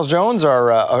 Dr. Miles Jones,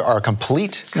 are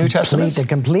complete New Testament. The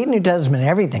complete New Testament,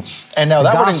 everything. And now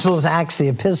the that Gospels, Acts, the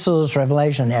Epistles,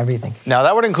 Revelation, everything. Now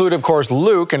that would include, of course,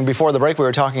 Luke. And before the break, we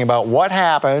were talking about what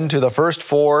happened to the first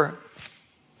 4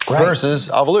 verses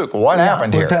of Luke. What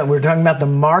happened here? We're talking about the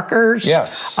markers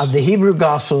of the Hebrew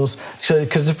Gospels. So,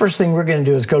 because the first thing we're going to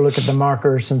do is go look at the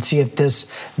markers and see if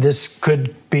this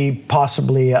could be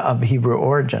possibly of Hebrew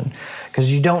origin.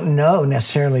 Because you don't know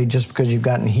necessarily just because you've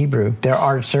gotten Hebrew. There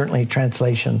are certainly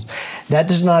translations. That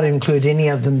does not include any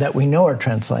of them that we know are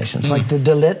translations, like the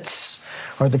Delits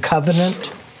or the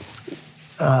Covenant.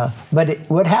 But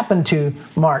what happened to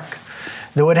Mark?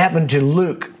 Then what happened to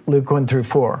Luke 1 through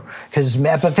 4? Because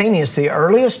Epiphanius, the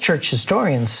earliest church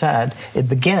historian, said it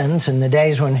begins in the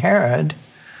days when Herod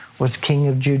was king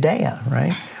of Judea,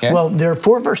 right? Okay. Well, there are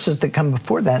 4 verses that come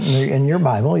before that in your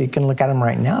Bible. You can look at them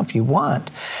right now if you want.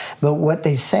 But what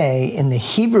they say in the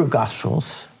Hebrew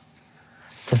Gospels,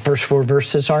 the first 4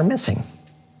 verses are missing.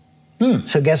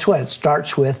 So guess what? It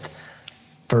starts with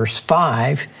verse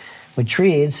 5, which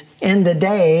reads, in the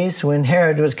days when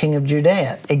Herod was king of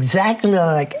Judea. Exactly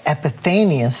like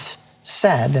Epiphanius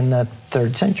said in the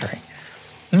 3rd century.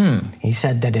 He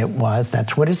said that it was.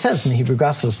 That's what it says in the Hebrew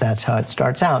Gospels. That's how it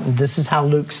starts out. And this is how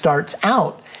Luke starts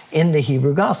out in the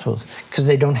Hebrew Gospels, because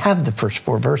they don't have the first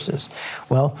 4 verses.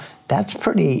 Well, that's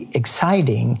pretty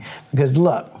exciting, because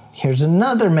look, here's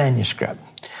another manuscript.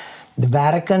 The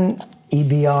Vatican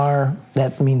EBR,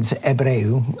 that means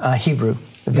Hebreu, Hebrew.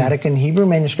 The Vatican Hebrew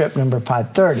manuscript number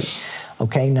 530.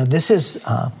 Okay, now this is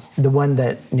the one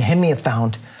that Nehemiah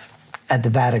found at the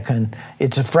Vatican.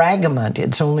 It's a fragment.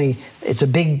 It's a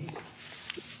big,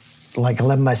 like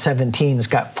 11 by 17. It's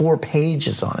got 4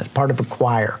 pages on it. It's part of a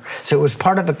choir. So it was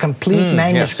part of a complete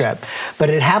manuscript. Yes. But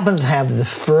it happens to have the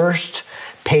first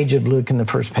page of Luke and the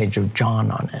first page of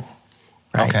John on it.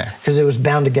 Right? Okay. Because it was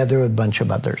bound together with a bunch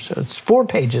of others. So it's 4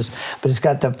 pages, but it's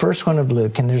got the first one of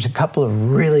Luke, and there's a couple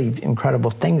of really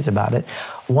incredible things about it.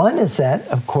 One is that,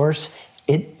 of course,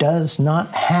 it does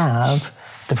not have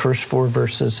the first 4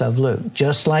 verses of Luke,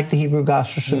 just like the Hebrew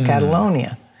Gospels from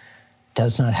Catalonia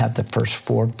does not have the first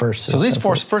 4 verses. So these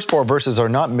first 4 verses are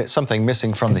not something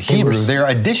missing from the Hebrew. They're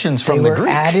additions from the Greek.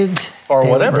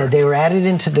 They were added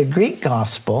into the Greek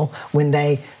Gospel when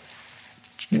they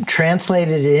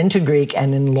translated it into Greek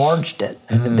and enlarged it.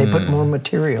 And they put more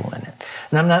material in it.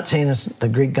 And I'm not saying the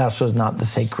Greek gospel is not the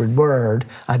sacred word.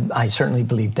 I certainly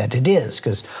believe that it is,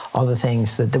 because all the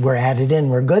things that were added in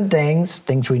were good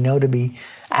things we know to be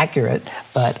accurate.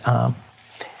 But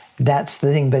that's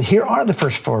the thing. But here are the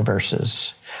first 4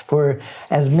 verses. For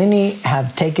as many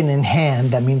have taken in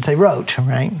hand, that means they wrote,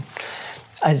 right?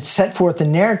 I set forth the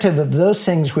narrative of those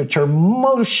things which are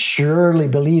most surely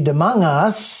believed among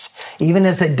us, even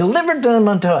as they delivered them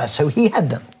unto us. So he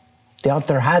had them. The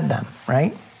author had them,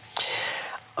 right?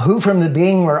 Who from the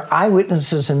beginning were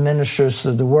eyewitnesses and ministers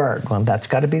of the word. Well, that's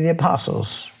got to be the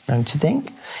apostles, don't you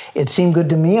think? It seemed good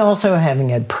to me also, having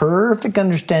had perfect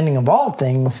understanding of all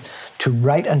things, to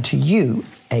write unto you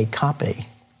a copy,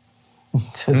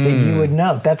 so that you would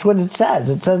know. That's what it says.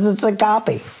 It says it's a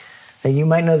copy, that you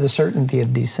might know the certainty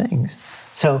of these things.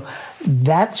 So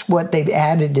that's what they've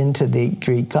added into the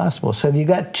Greek gospel. So if you've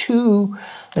got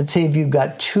let's say if you've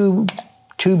got two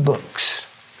books,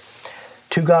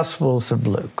 2 gospels of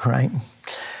Luke, right?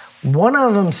 One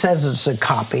of them says it's a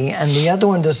copy, and the other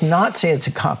one does not say it's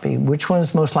a copy. Which one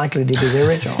is most likely to be the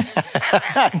original?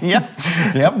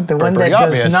 Yep. The one that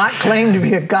does not claim to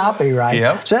be a copy, right?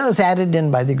 Yep. So that was added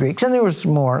in by the Greeks, and there was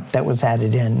more that was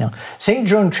added in. Now, St.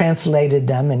 Jerome translated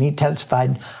them, and he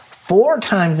testified 4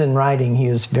 times in writing. He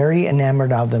was very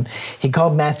enamored of them. He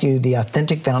called Matthew the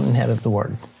authentic fountainhead of the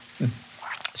word.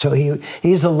 So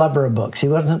he's a lover of books. He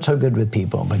wasn't so good with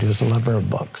people, but he was a lover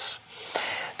of books.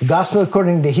 The Gospel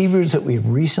according to Hebrews that we've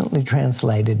recently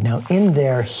translated. Now in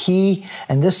there,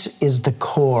 and this is the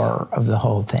core of the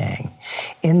whole thing,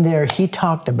 in there he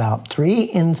talked about 3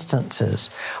 instances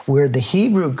where the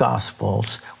Hebrew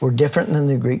Gospels were different than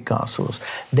the Greek Gospels.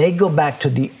 They go back to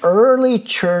the early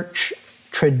church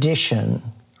tradition,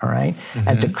 all right?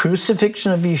 At the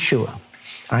crucifixion of Yeshua, all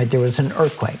right, there was an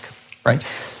earthquake. Right.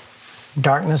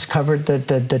 Darkness covered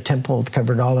the temple,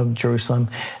 covered all of Jerusalem.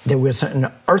 There was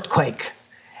an earthquake.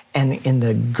 And in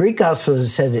the Greek Gospels, it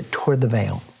said it tore the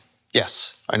veil.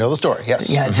 Yes, I know the story, yes.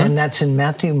 Yeah, and that's in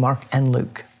Matthew, Mark, and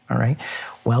Luke, all right?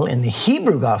 Well, in the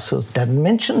Hebrew Gospels, it doesn't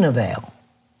mention the veil.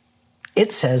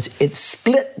 It says it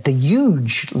split the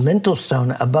huge lintel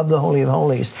stone above the Holy of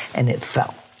Holies, and it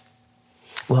fell.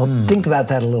 Well, think about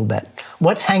that a little bit.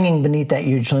 What's hanging beneath that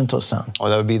huge lintel stone? Oh,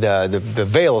 that would be the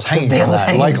veil is hanging from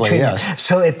that, likely, yes.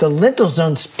 So if the lintel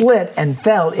stone split and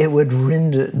fell, it would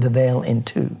rend the veil in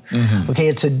 2. Okay,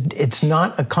 it's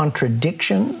not a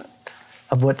contradiction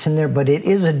of what's in there, but it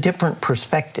is a different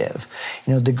perspective.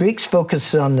 You know, the Greeks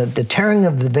focus on the tearing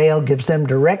of the veil gives them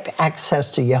direct access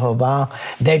to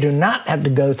Yehovah. They do not have to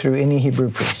go through any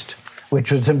Hebrew priest, which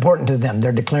was important to them.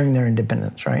 They're declaring their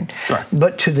independence, right? Right.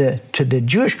 But to the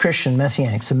Jewish Christian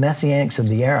Messianics, the Messianics of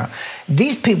the era,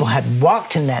 these people had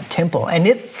walked in that temple, and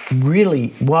it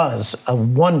really was a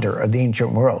wonder of the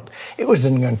ancient world. It was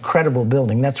an incredible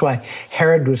building. That's why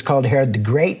Herod was called Herod the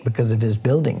Great, because of his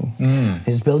building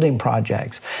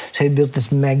projects. So he built this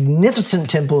magnificent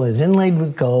temple, is inlaid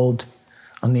with gold,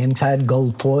 on the inside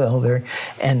gold foil there,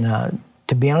 and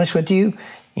to be honest with you,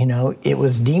 it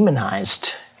was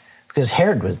demonized because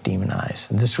Herod was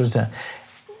demonized. This was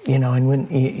and when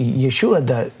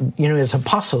Yeshua, his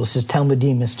apostles, his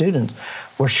Talmudim students,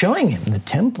 were showing him the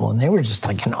temple, and they were just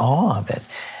like in awe of it.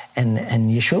 And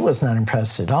Yeshua was not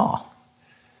impressed at all.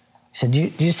 He said,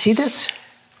 do you see this?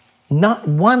 Not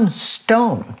one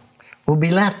stone will be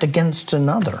left against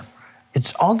another.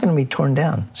 It's all going to be torn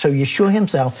down. So Yeshua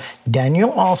himself,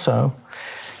 Daniel also,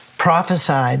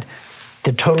 prophesied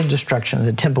the total destruction of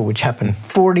the temple, which happened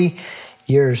 40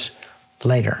 years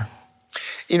later.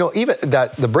 Even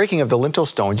that the breaking of the lintel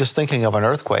stone, just thinking of an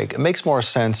earthquake, it makes more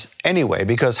sense anyway,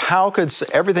 because how could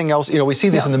everything else, we see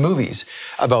this in the movies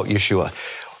about Yeshua.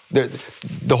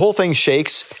 The whole thing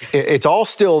shakes, it's all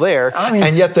still there,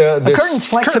 and yet the curtain's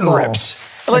flexible. Curtain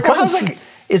rips.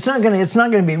 It's not going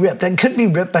to be ripped. It could be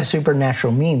ripped by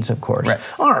supernatural means, of course, right.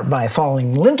 Or by a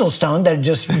falling lintel stone that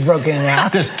just broken in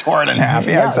half. Just tore it in half.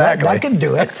 Yeah, exactly. That could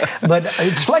do it, but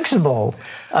it's flexible.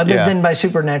 Other than by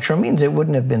supernatural means, it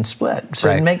wouldn't have been split. So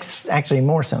It makes actually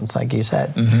more sense, like you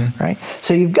said, right?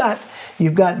 So you've got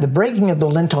the breaking of the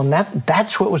lintel, and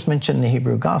that's what was mentioned in the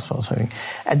Hebrew Gospel. So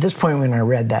at this point, when I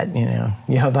read that,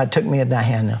 Yehovah took me at the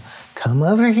hand. Now, come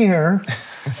over here.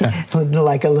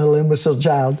 Like a little imbecile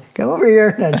child. Come over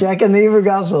here now, check in the Hebrew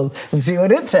Gospels and see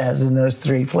what it says in those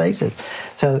three places.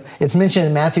 So it's mentioned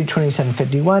in Matthew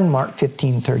 27:51, Mark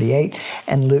 15:38,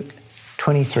 and Luke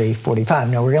 23:45.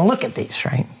 Now we're going to look at these,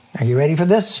 right? Are you ready for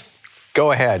this?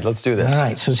 Go ahead. Let's do this. All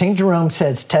right. So St. Jerome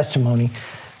says, testimony,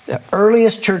 the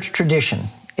earliest church tradition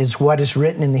is what is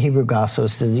written in the Hebrew Gospel.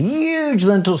 It's a huge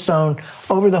lintel stone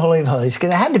over the Holy of Holies.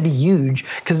 Because it had to be huge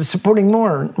because it's supporting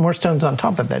more stones on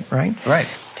top of it, right? Right.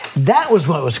 That was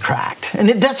what was cracked. And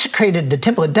it desecrated the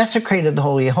temple. It desecrated the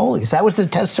Holy of Holies. That was the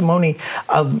testimony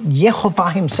of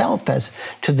Yehovah himself as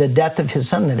to the death of his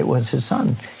son, that it was his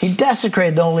son. He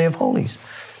desecrated the Holy of Holies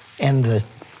and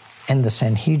the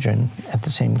Sanhedrin at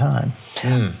the same time.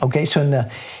 Okay, so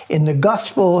in the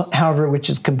Gospel, however, which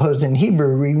is composed in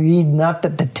Hebrew, we read not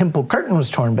that the temple curtain was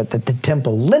torn, but that the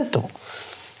temple lintel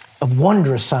of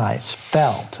wondrous size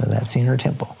fell. So that's the inner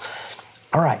temple.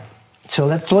 All right, so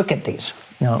let's look at these.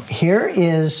 Now, here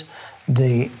is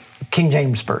the King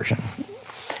James Version.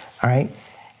 All right,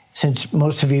 since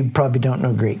most of you probably don't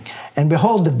know Greek. And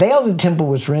behold, the veil of the temple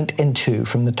was rent in two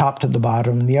from the top to the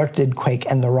bottom, and the earth did quake,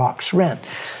 and the rocks rent.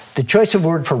 The choice of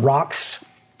word for rocks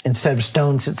instead of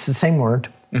stones, it's the same word.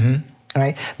 All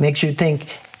right, makes you think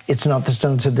it's not the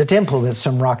stones of the temple, but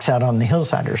some rocks out on the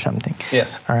hillside or something.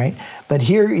 Yes. All right, but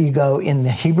here you go in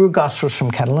the Hebrew Gospels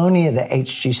from Catalonia, the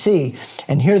HGC,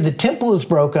 and here the temple is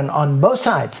broken on both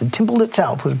sides. The temple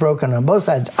itself was broken on both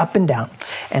sides, up and down.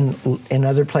 And in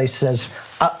other places says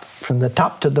up from the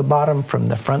top to the bottom, from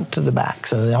the front to the back.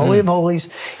 So the Holy of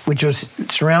Holies, which was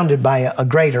surrounded by a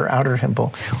greater outer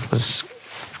temple, was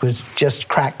just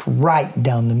cracked right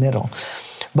down the middle.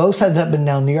 Both sides up and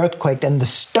down, the earth quaked, and the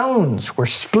stones were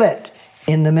split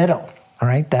in the middle. All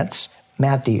right, that's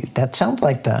Matthew. That sounds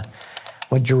like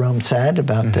what Jerome said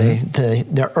about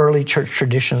the early church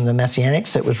tradition of the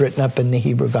Messianics that was written up in the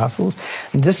Hebrew Gospels.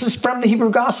 And this is from the Hebrew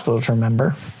Gospels,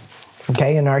 remember?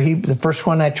 Okay, and the first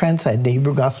one I translated, the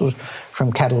Hebrew Gospels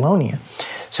from Catalonia.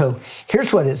 So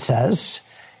here's what it says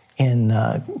in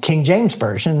King James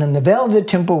Version, and the veil of the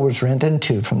temple was rent in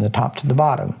two from the top to the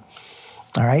bottom.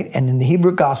 All right, and in the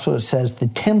Hebrew Gospel it says the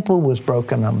temple was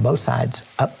broken on both sides,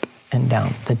 up and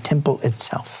down, the temple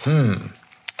itself. And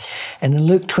in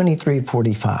Luke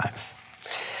 23:45,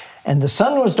 and the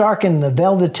sun was darkened, and the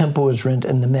veil of the temple was rent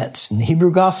in the midst. In the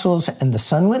Hebrew Gospels, and the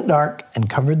sun went dark and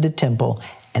covered the temple,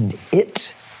 and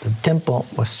the temple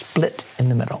was split in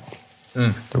the middle.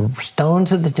 The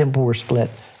stones of the temple were split,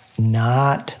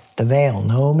 not the veil.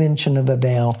 No mention of a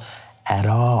veil at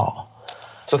all.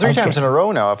 So three times in a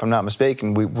row now, if I'm not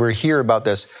mistaken, we're here about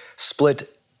this split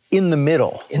in the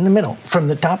middle. In the middle, from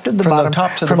the top to the bottom,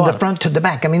 from the front to the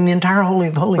back. I mean, the entire Holy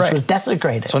of Holies was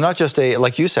desecrated. So not just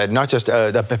like you said, not just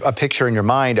a picture in your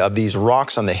mind of these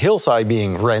rocks on the hillside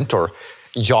being rent or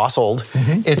jostled.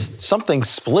 It's something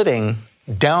splitting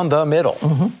down the middle.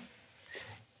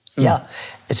 Yeah.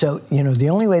 So, the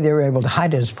only way they were able to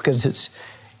hide it is because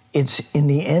it's in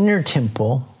the inner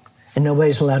temple, and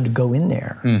nobody's allowed to go in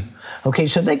there. Okay,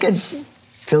 so they could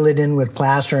fill it in with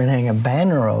plaster and hang a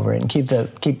banner over it and keep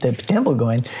the temple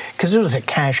going because it was a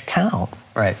cash cow.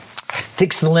 Right.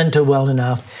 Fix the lintel well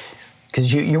enough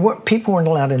because people weren't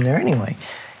allowed in there anyway.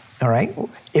 All right.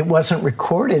 It wasn't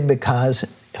recorded because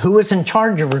who was in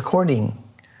charge of recording?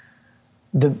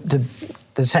 The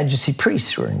Sadducee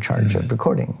priests were in charge of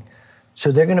recording.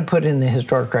 So they're going to put in the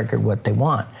historic record what they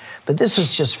want. But this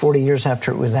was just 40 years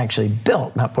after it was actually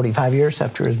built, not 45 years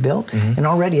after it was built, and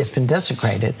already it's been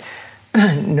desecrated.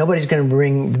 Nobody's going to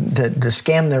bring the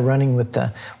scam they're running with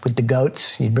the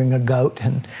goats. You bring a goat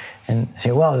and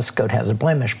say, well, this goat has a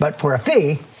blemish, but for a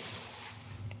fee,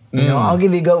 you know, I'll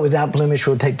give you a goat without blemish.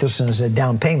 We'll take this as a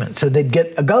down payment. So they'd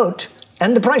get a goat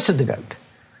and the price of the goat.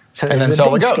 So and then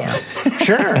sell the goat. Scam.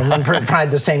 Sure, and then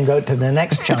provide the same goat to the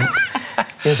next chunk.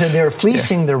 So they were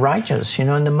fleecing the righteous, you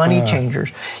know, and the money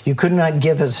changers. You could not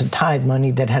give us a tithe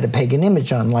money that had a pagan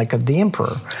image on, like of the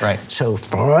emperor. Right. So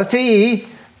for a fee,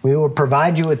 we will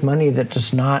provide you with money that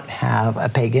does not have a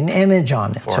pagan image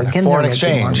on it. So again, they're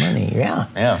making more money.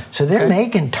 Yeah. So they're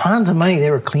making tons of money. They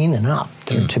were cleaning up,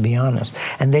 to be honest,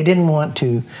 and they didn't want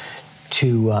to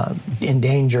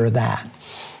endanger that.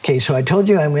 Okay, so I told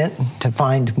you I went to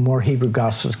find more Hebrew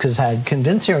Gospels because I had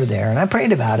convinced they were there, and I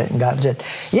prayed about it, and God said,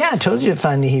 yeah, I told you to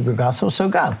find the Hebrew Gospels, so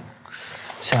go.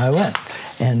 So I went,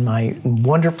 and my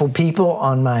wonderful people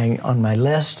on my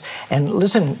list, and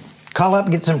listen, call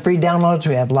up, get some free downloads.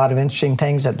 We have a lot of interesting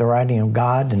things at the Writing of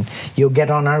God, and you'll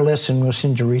get on our list, and we'll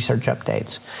send you research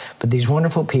updates. But these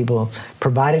wonderful people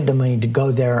provided the money to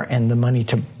go there and the money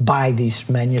to buy these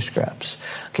manuscripts.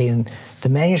 Okay, and the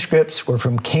manuscripts were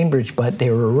from Cambridge, but they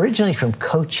were originally from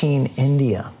Cochin,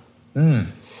 India,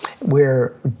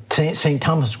 where St.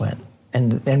 Thomas went.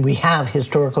 And we have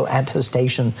historical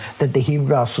attestation that the Hebrew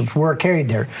Gospels were carried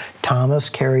there.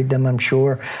 Thomas carried them, I'm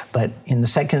sure, but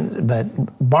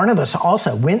Barnabas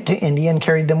also went to India and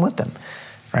carried them with them,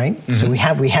 right? So we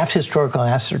have historical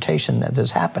assertion that this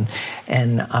happened.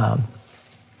 And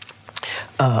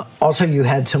also you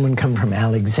had someone come from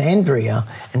Alexandria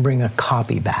and bring a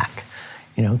copy back,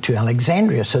 you know, to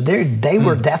Alexandria. So they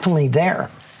were definitely there,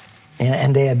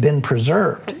 and they have been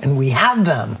preserved, and we have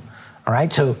them, all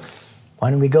right? So why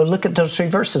don't we go look at those 3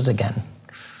 verses again?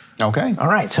 Okay. All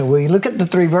right, so we look at the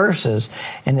 3 verses,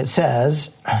 and it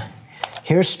says,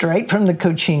 here straight from the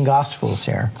Cochin Gospels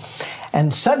here,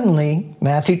 and suddenly,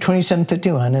 Matthew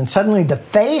 27:51, and suddenly the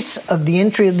face of the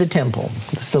entry of the temple,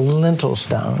 it's the lintel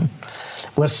stone,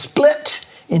 was split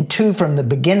in 2 from the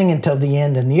beginning until the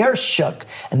end, and the earth shook,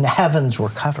 and the heavens were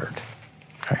covered.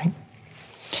 All right?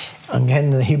 Again,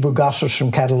 the Hebrew Gospels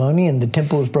from Catalonia, and the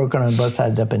temple was broken on both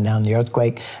sides up and down, the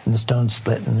earthquake, and the stone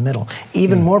split in the middle.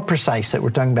 Even more precise that we're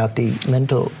talking about the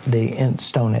lintel, the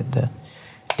stone at the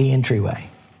entryway.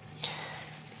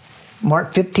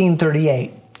 Mark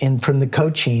 15:38, from the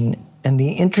Cochin, and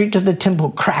the entry to the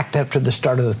temple cracked after the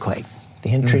start of the quake.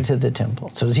 The entry to the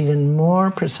temple. So it's even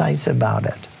more precise about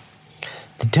it.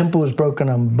 The temple was broken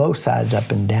on both sides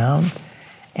up and down,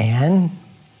 and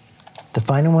the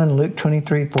final one, Luke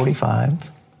 23:45.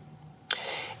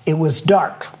 It was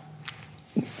dark.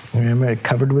 Remember, it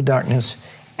covered with darkness,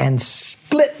 and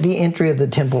split the entry of the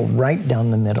temple right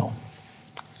down the middle.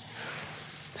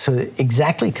 So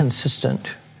exactly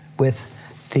consistent with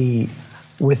the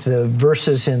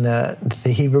verses in the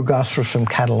Hebrew Gospels from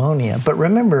Catalonia. But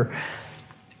remember,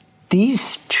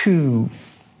 these 2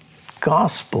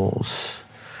 Gospels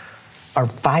are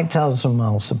 5,000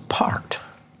 miles apart,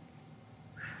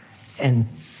 and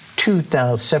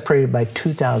separated by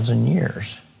 2,000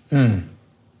 years.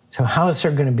 So how is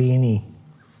there going to be any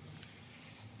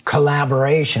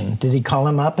collaboration? Did he call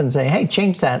him up and say, hey,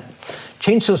 change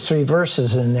those 3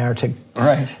 verses in there to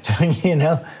you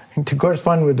know, to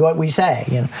correspond with what we say?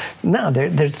 You know, no,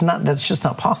 that's just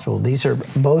not possible. These are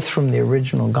both from the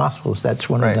original Gospels. That's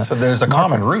one of the. So there's a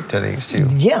common root to these 2.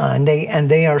 Yeah, and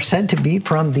they are said to be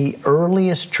from the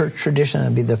earliest church tradition.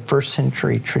 It'd be the 1st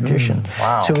century tradition.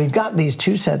 Wow. So we've got these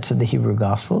 2 sets of the Hebrew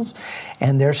Gospels,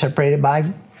 and they're separated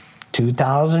by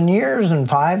 2,000 years and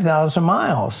 5,000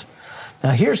 miles.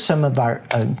 Now here's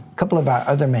a couple of our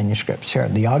other manuscripts here.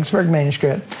 The Augsburg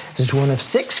manuscript is one of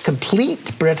 6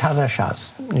 complete Brit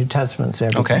Hadashahs, New Testaments,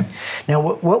 everything. Okay. Now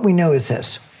what we know is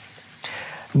this.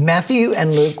 Matthew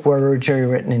and Luke were originally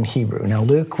written in Hebrew. Now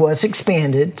Luke was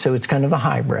expanded, so it's kind of a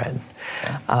hybrid.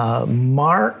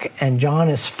 Mark and John,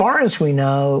 as far as we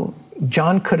know,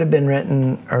 John could have been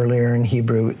written earlier in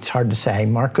Hebrew. It's hard to say.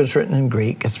 Mark was written in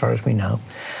Greek, as far as we know.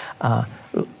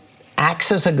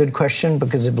 Acts is a good question,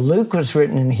 because if Luke was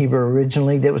written in Hebrew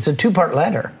originally, there was a 2-part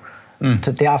letter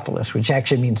to Theophilus, which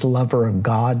actually means lover of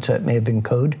God, so it may have been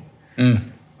code,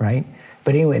 right?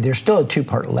 But anyway, there's still a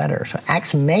 2-part letter. So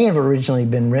Acts may have originally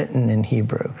been written in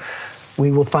Hebrew. We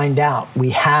will find out.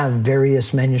 We have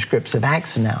various manuscripts of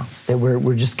Acts now that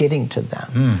we're just getting to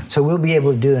them. So we'll be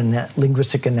able to do a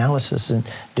linguistic analysis and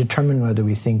determine whether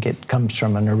we think it comes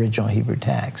from an original Hebrew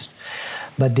text.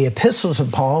 But the epistles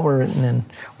of Paul were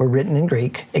written in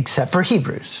Greek, except for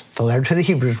Hebrews. The letter to the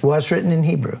Hebrews was written in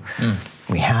Hebrew.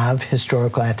 We have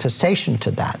historical attestation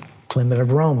to that. Clement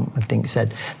of Rome, I think,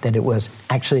 said that it was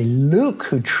actually Luke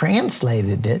who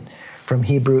translated it from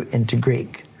Hebrew into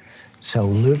Greek. So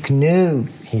Luke knew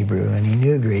Hebrew and he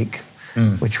knew Greek,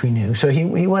 which we knew. So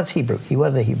he was Hebrew. He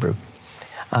was a Hebrew.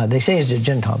 They say he's a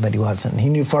Gentile, but he wasn't. He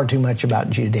knew far too much about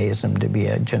Judaism to be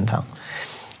a Gentile.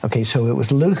 Okay, so it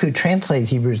was Luke who translated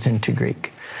Hebrews into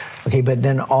Greek. Okay, but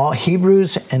then all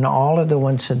Hebrews and all of the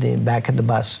ones at the back of the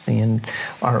bus,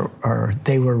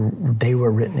 they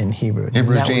were written in Hebrew.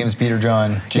 Hebrew, James, Peter,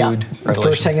 John, Jude, Revelation.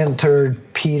 First, second,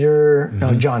 third Peter,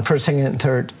 John. First, second,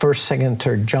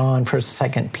 third John. First,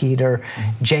 second Peter,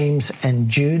 James, and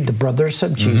Jude, the brothers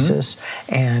of Jesus,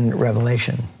 and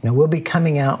Revelation. Now we'll be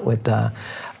coming out with a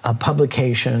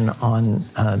publication on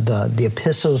the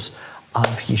epistles of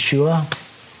Yeshua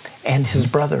and his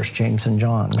brothers, James and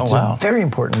John. It's a very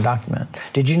important document.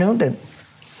 Did you know that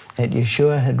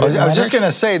Yeshua had written I was just going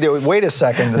to say, wait a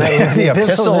second, the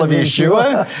Epistle of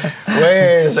Yeshua?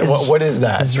 Wait a second, what is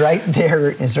that? It's right there.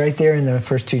 It's right there in the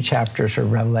first 2 chapters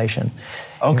of Revelation.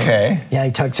 Okay. Yeah,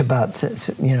 he talks about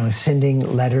sending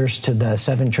letters to the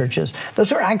 7 churches.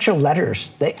 Those are actual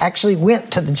letters. They actually went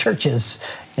to the churches.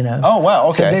 Oh wow.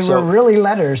 Okay. So they were really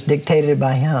letters dictated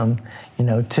by him.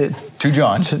 To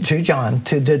John. To John,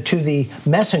 to the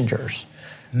messengers,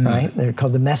 right? They're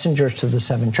called the messengers to the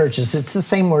 7 churches. It's the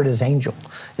same word as angel.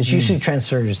 It's usually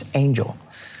translated as angels,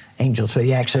 but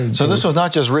he actually... So this was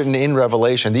not just written in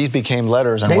Revelation. These became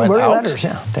letters and went out? They were letters,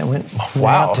 yeah. They went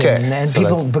wow, out okay. And so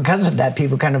people, because of that,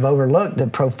 people kind of overlooked the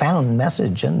profound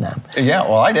message in them. Yeah,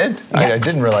 well, I did. Yeah. I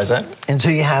didn't realize that. And so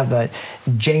you have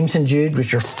James and Jude,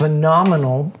 which are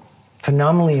phenomenally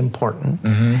important.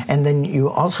 And then you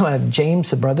also have James,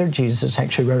 the brother of Jesus,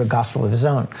 actually wrote a gospel of his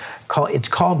own. It's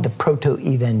called the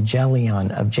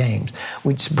Proto-Evangelion of James,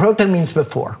 which proto means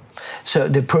before. So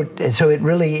it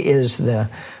really is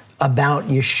about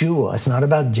Yeshua. It's not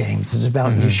about James. It's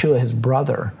about Yeshua, his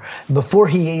brother, before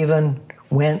he even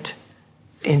went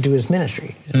into his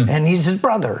ministry. And he's his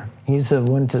brother. He's the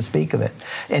one to speak of it.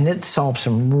 And it solves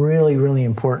some really, really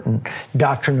important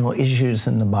doctrinal issues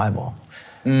in the Bible.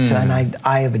 So, and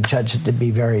I have judged it to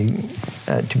be very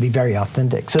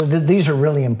authentic. So these are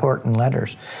really important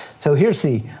letters. So here's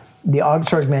the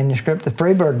Augsburg manuscript, the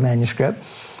Freiburg manuscript.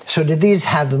 So did these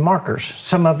have the markers?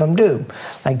 Some of them do.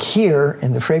 Like here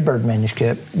in the Freiburg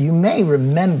manuscript, you may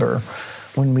remember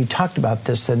when we talked about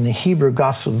this in the Hebrew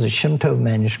Gospels, the Shem Tov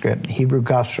manuscript, the Hebrew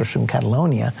Gospels from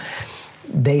Catalonia,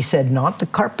 they said not the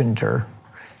carpenter,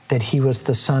 that he was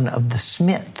the son of the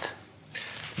smith.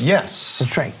 Yes.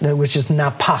 That's right, which is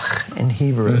napach in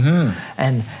Hebrew.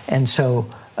 And so,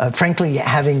 frankly,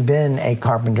 having been a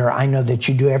carpenter, I know that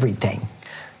you do everything.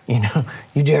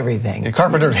 You do everything. You're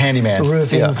carpenter, handyman.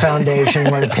 Roofing, foundation,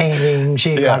 painting,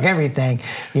 sheetrock, everything.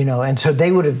 And so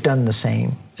they would have done the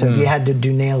same. So if you had to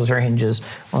do nails or hinges,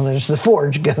 well, there's the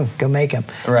forge, go make them.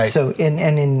 Right. So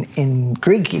in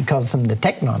Greek, he calls them the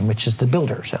teknon, which is the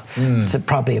builder. So it's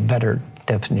probably a better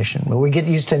definition. But we get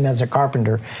used to him as a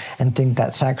carpenter and think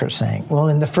that's sacrosanct. Well,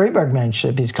 in the Freiburg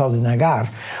manuscript, he's called the nagar,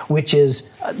 which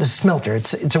is the smelter.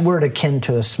 It's a word akin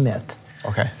to a smith.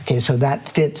 Okay, so that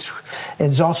fits.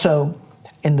 It's also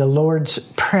in the Lord's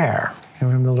Prayer. You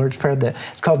remember the Lord's Prayer?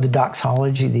 It's called the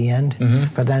doxology, the end.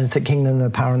 For that is the kingdom,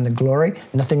 the power, and the glory.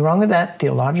 Nothing wrong with that.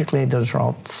 Theologically, those are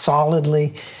all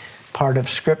solidly part of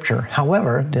Scripture.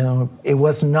 However, it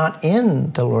was not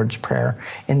in the Lord's Prayer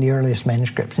in the earliest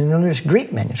manuscripts, in the earliest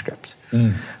Greek manuscripts.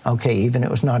 Okay, even it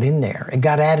was not in there. It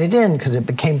got added in because it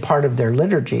became part of their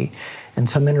liturgy. And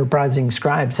some enterprising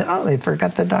scribes said, they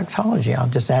forgot the doxology. I'll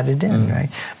just add it in, right?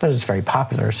 But it's very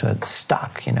popular, so it's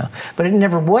stuck, But it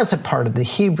never was a part of the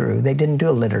Hebrew. They didn't do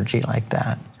a liturgy like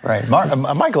that. Right.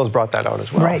 Michael has brought that out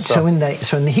as well. Right. So in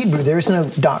the Hebrew, there is no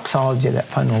doxology, that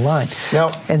final line.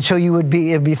 Now, and so it'd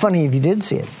be funny if you did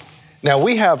see it. Now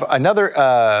we have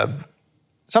another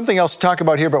something else to talk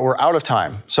about here, but we're out of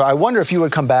time. So I wonder if you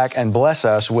would come back and bless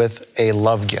us with a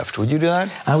love gift. Would you do that?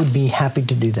 I would be happy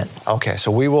to do that. Okay.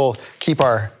 So we will keep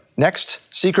our next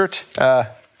secret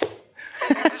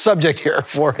subject here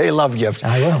for a love gift.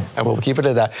 I will. And we'll keep it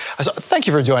at that. So thank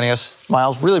you for joining us,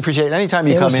 Miles. Really appreciate it. Anytime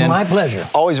you come in. It was my pleasure.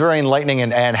 Always very enlightening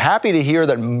and happy to hear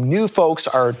that new folks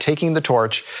are taking the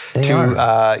torch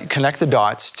to connect the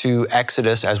dots to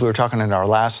Exodus, as we were talking in our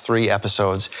last 3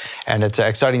 episodes. And it's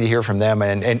exciting to hear from them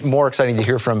and more exciting to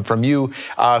hear from you,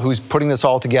 who's putting this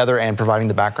all together and providing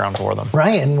the background for them.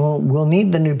 Right, and we'll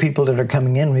need the new people that are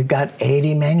coming in. We've got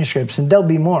 80 manuscripts, and there'll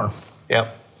be more.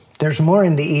 Yep. There's more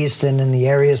in the East and in the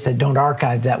areas that don't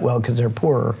archive that well because they're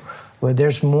poorer. Well,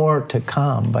 there's more to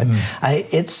come, but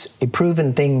it's a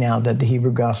proven thing now that the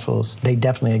Hebrew Gospels, they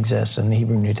definitely exist in the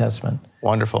Hebrew New Testament.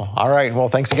 Wonderful. All right. Well,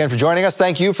 thanks again for joining us.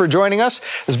 Thank you for joining us.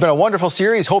 It's been a wonderful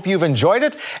series. Hope you've enjoyed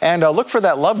it. And look for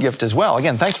that love gift as well.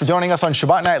 Again, thanks for joining us on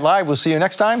Shabbat Night Live. We'll see you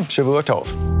next time. Shavua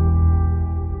Tov.